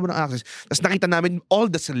ina, sobrang access. Tapos nakita namin all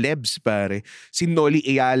the celebs, pare. Si Noli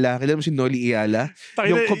Ayala. Kilala mo si Noli Ayala?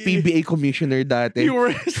 Yung PBA commissioner dati. You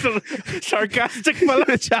were sarcastic pala.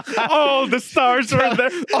 All the stars were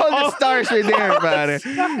there. All the stars were there, pare.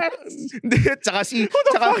 Tsaka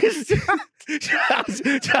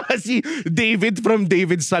si David from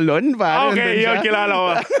David Salon, pare. Okay, yun, kilala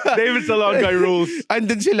ko. David Salon guy rules.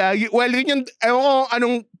 Andun sila. Well, yun yung, ewan ko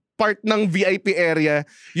anong part ng VIP area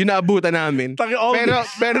yung naabutan namin.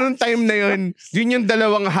 Pero nung time na yun yung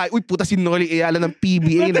dalawang uy, puta si Noli Ayala ng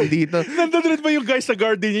PBA nandito. Nandun rin ba yung guys sa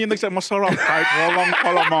garden yung masarap kahit walang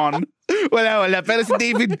kalaman? Wala. Pero si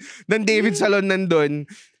David Salon nandun.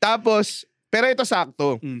 Tapos, pero ito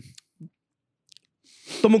sakto.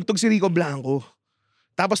 Tumugtog si Rico Blanco.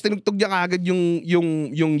 Tapos tinugtog niya kagad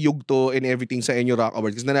yung yugto and everything sa NU Rock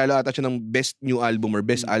Awards. Kasi nanalo ata siya ng best new album or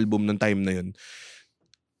best album ng time na yun.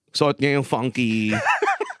 Suot niya yung funky.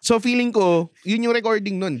 So feeling ko, yun yung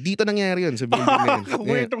recording nun. Dito nangyari yun sa building na yun.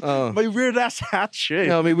 May weird ass hat siya.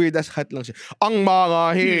 Yeah, may weird ass hat lang siya. Ang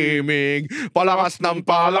mga himig, palakas ng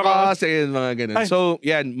palakas. Ayun, mga ganun. So,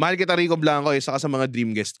 yan. Mahal kita Rico Blanco, saka sa mga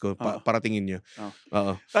dream guest ko. Paratingin nyo.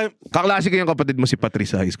 Oo. Kaklase ko yung kapatid mo si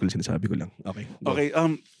Patrice sa high school, sinasabi ko lang. Okay. Go. Okay,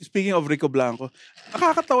 speaking of Rico Blanco,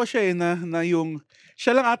 nakakatawa siya na yung,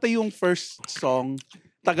 siya lang ata yung first song,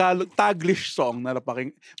 Taglish song na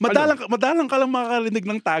napaking. Madalang ka lang makakarinig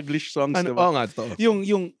ng Taglish songs, diba? Oo nga, totoo.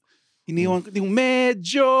 Yung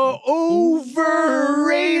medyo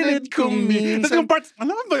overrated kung minsan. Yung part,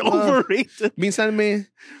 alam mo ba yung overrated? Minsan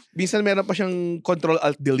meron pa siyang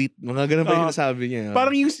Control-Alt-Delete. Mga ganun pa yung nasabi niya.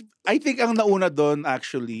 Parang I think ang nauna doon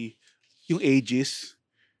actually, yung Aegis.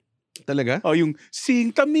 Talaga? Yung sing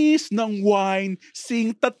tamis ng wine,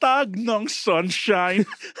 sing tatag ng sunshine.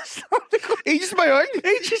 Sabi ko, Aegis ba yun?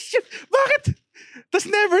 Aegis yun. Bakit? Tapos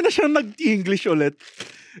never na siyang nag-English ulit.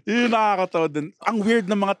 Yun nakakatawa din. Ang weird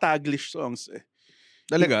ng mga Taglish songs eh.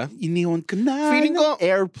 Talaga? Iniwan ka na feeling ko,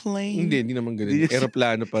 airplane. Hindi naman ganun.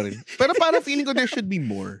 Aeroplano pa rin. Pero parang feeling ko there should be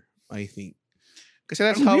more, I think. Kasi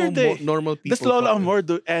that's how normal people That's Lola Amor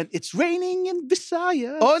do. And it's raining in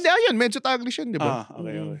Visayas. Ayun. Medyo Taglish yun, di ba?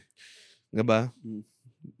 Okay. Diba?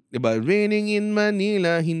 Diba? Raining in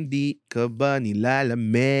Manila, hindi ka ba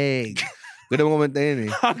nilalamig? Ganda mo kumanta yun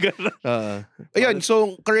eh. Ayun,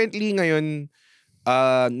 so currently ngayon,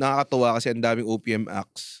 nakakatuwa kasi ang daming OPM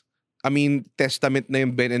acts. I mean, testament na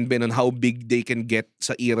yung Ben and Ben on how big they can get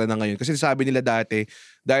sa era na ngayon. Kasi sabi nila dati,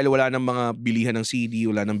 dahil wala ng mga bilihan ng CD,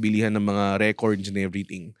 wala ng bilihan ng mga records and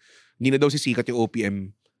everything, hindi na daw sisikat yung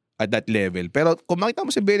OPM at that level. Pero kung makita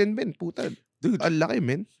mo si Ben and Ben, puta, dude, ang laki,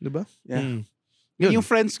 man. Diba? Yeah. Yung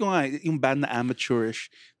friends ko nga, yung band na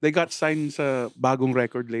Amateurish, they got signed sa bagong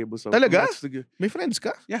record label. So talaga? May friends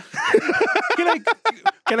ka? Yeah.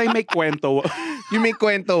 Can I make kwento? You make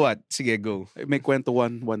kwento what? Sige, go. Make kwento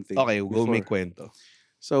one thing. Okay, go make kwento.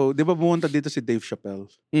 So, di ba pumunta dito si Dave Chappelle?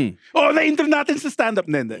 Na-intro natin sa stand-up.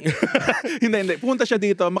 Hindi. Pumunta siya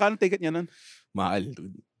dito. Makano ticket niya nun? Mahal,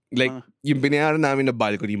 dude. Like, yung binayaran namin na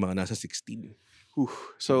balcony, mga nasa 16.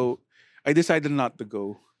 So, I decided not to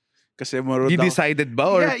go. Kasi you decided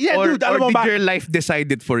ba? Or, dude, or did your life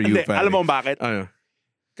decided for you? Hindi, alam mo bakit? Ano?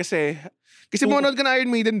 Kasi manood ka na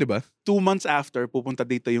Iron Maiden, di ba? 2 months after, pupunta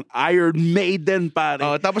dito yung Iron Maiden, pare.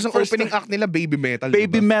 Tapos ang opening act nila, Baby Metal.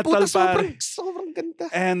 Baby diba? Metal, puta, pare. Sobrang Ang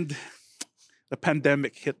ganda. And the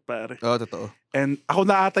pandemic hit, pare. Totoo. And ako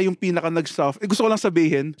na ata yung pinaka nag-suffer. Gusto ko lang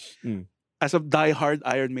sabihin, Mm. as a die-hard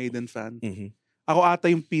Iron Maiden fan, Mhm. ako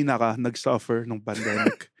ata yung pinaka nag-suffer ng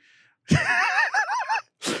pandemic.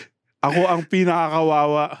 Ako ang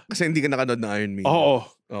pinakakawawa. Kasi hindi ka nakanood ng Iron Maiden. Oo.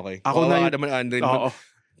 Okay. Ako na ka naman, Andren. Oo.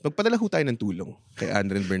 Magpadala ho tayo ng tulong kay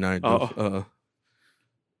Andren Bernardo. Oo.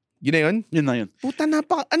 Yun na yun? Yun na yun. Puta,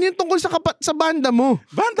 ano yung tungkol sa banda mo?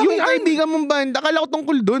 Banda Yung may kaibigan mong banda, akala ko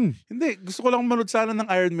tungkol dun. Hindi, gusto ko lang manood sana ng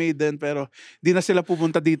Iron Maiden pero di na sila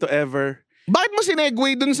pupunta dito ever. Bakit mo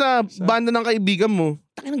sinegway dun sa banda ng kaibigan mo?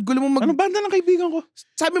 Takin, ang gulo mo Anong banda ng kaibigan ko?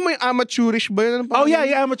 Sabi mo yung amateurish ba yun? Oh yeah,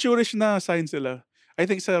 yung amateurish na sign sila. I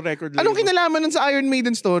think sa record label. Anong kinalaman nun sa Iron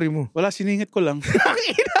Maiden story mo? Wala, siningit ko lang.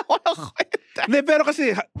 Nakina ko na kwenta. Hindi, pero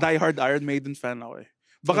kasi die-hard Iron Maiden fan ako eh.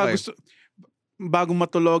 Baka Okay. gusto, bagong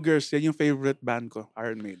matulogers, yan yung favorite band ko,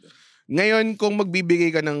 Iron Maiden. Ngayon, kung magbibigay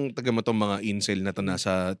ka ng taga mo tong mga incel na to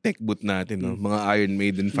nasa tech booth natin, no? Mga Iron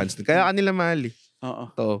Maiden fans, kaya kanila mahal eh. Oo.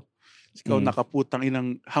 To. Ikaw nakaputang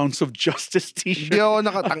inang Hounds of Justice Hindi t-shirt. ako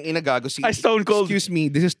nakatangina gago. Ay, Stone Cold. Excuse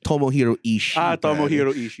me, this is Tomohiro Ishii.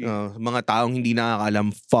 Tomohiro Ishii. Mga taong hindi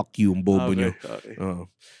nakakalam, fuck you, ang bobo nyo. Okay.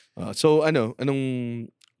 So,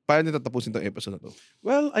 paano tatapusin tong episode na to?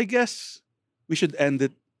 Well, I guess we should end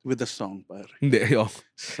it with a song, pare. Hindi, ayoko.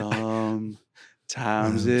 Sometimes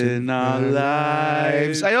in our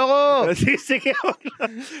lives. Ayoko! Sige.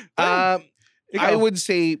 I would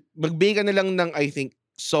say, magbigay ka na lang ng, I think,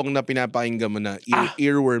 song na pinapakinggan mo na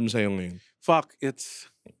earworm sa'yo ngayon. Fuck, it's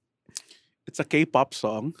a K-pop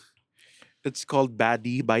song. It's called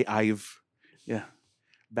Baddie by IVE. Yeah.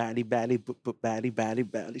 Baddie.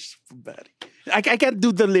 I can't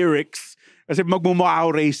do the lyrics kasi magmumukha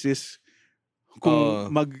ako racist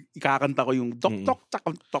kung ikakanta ko yung tok.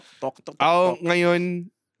 Ako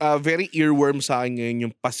ngayon, very earworm sa akin ngayon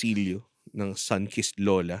yung Pasilyo ng Sunkissed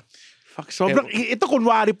Lola. Fuck, sobrang, ito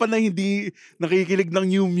kunwari pa na hindi nakikinig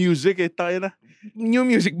ng new music eh. Tayo na. New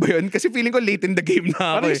music ba yun? Kasi feeling ko late in the game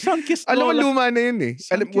na ako Parang eh. Sunkissed Alam mo, Lola. luma na yun eh.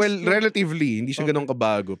 Sunkissed Lola. Relatively. Hindi siya ganun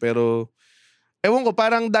kabago. Pero, ewan ko,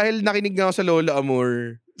 parang dahil nakinig nga ako sa Lola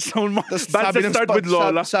Amor. Bands that start with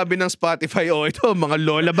Lola. Sabi ng Spotify, ito, mga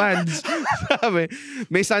Lola bands. Sabi,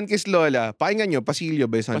 may Sunkissed Lola. Pakinggan nyo,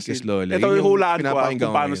 Pasilyo by Sunkissed Lola. Ito yung hulaan ko pinapakinggan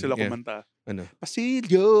kung paano ngayon. sila Yeah. kumanta. Ano?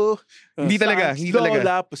 Pasilyo. Hindi talaga.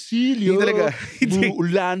 Lola, Pasilyo. Hindi talaga.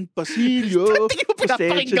 Muulan, Pasilyo. Hindi ko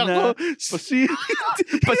pinapakinggan ko. Pasilyo.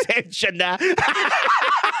 Pasensya na.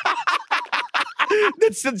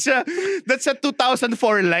 That's a 2004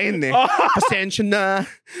 line eh. Pasensya na.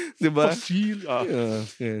 Diba? Pasilyo.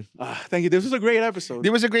 Yeah. Thank you. This was a great episode. This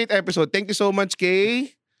was a great episode. Thank you so much, kay...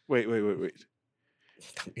 Wait.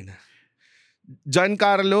 Tangina. John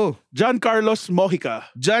Carlos Mojica.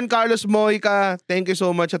 Thank you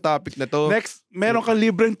so much sa topic na to. Next, meron kang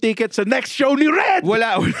libreng ticket sa next show ni Red.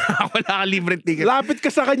 Wala ka libreng ticket. Lapit ka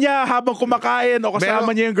sa kanya habang kumakain o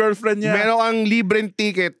kasama niya yung girlfriend niya. Meron kang libreng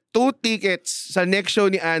ticket. 2 tickets sa next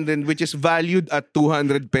show ni Andren, which is valued at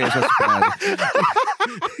 200 pesos.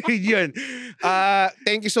 Yun.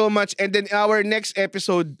 Thank you so much. And then our next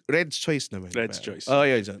episode, Red's Choice naman. Red's Choice. Oh,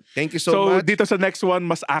 yun. John. Thank you so much. Dito sa next one,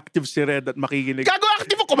 mas active si Red at makikinig. Gago,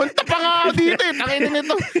 active mo. Kumanta pa nga ako dito eh. Tangina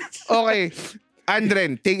nito. Okay.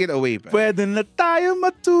 Andren, take it away. Pa. Pwede na tayo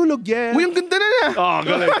matulog, yeah. Uy, ang ganda na.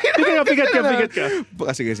 Galing. Pigat ka.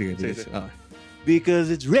 Sige. Okay. Because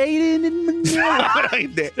it's raining in Manila.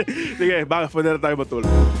 Hindi. Sige, baka pwede na tayo matulog.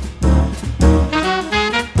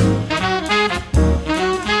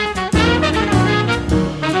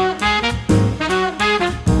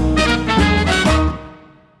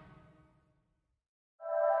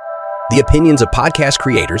 The opinions of podcast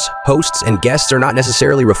creators, hosts, and guests are not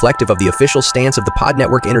necessarily reflective of the official stance of the Pod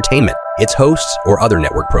Network Entertainment, its hosts, or other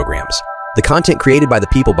network programs. The content created by the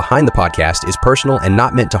people behind the podcast is personal and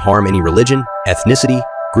not meant to harm any religion, ethnicity,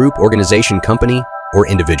 group, organization, company, or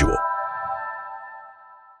individual.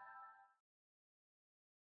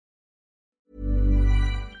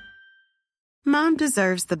 Mom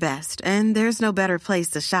deserves the best, and there's no better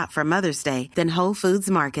place to shop for Mother's Day than Whole Foods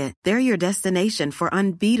Market. They're your destination for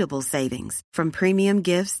unbeatable savings, from premium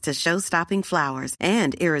gifts to show-stopping flowers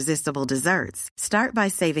and irresistible desserts. Start by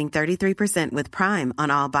saving 33% with Prime on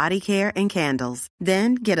all body care and candles.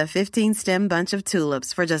 Then get a 15-stem bunch of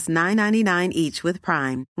tulips for just $9.99 each with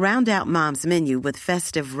Prime. Round out Mom's menu with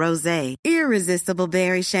festive rosé, irresistible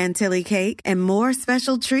berry chantilly cake, and more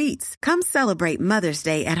special treats. Come celebrate Mother's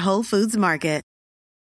Day at Whole Foods Market.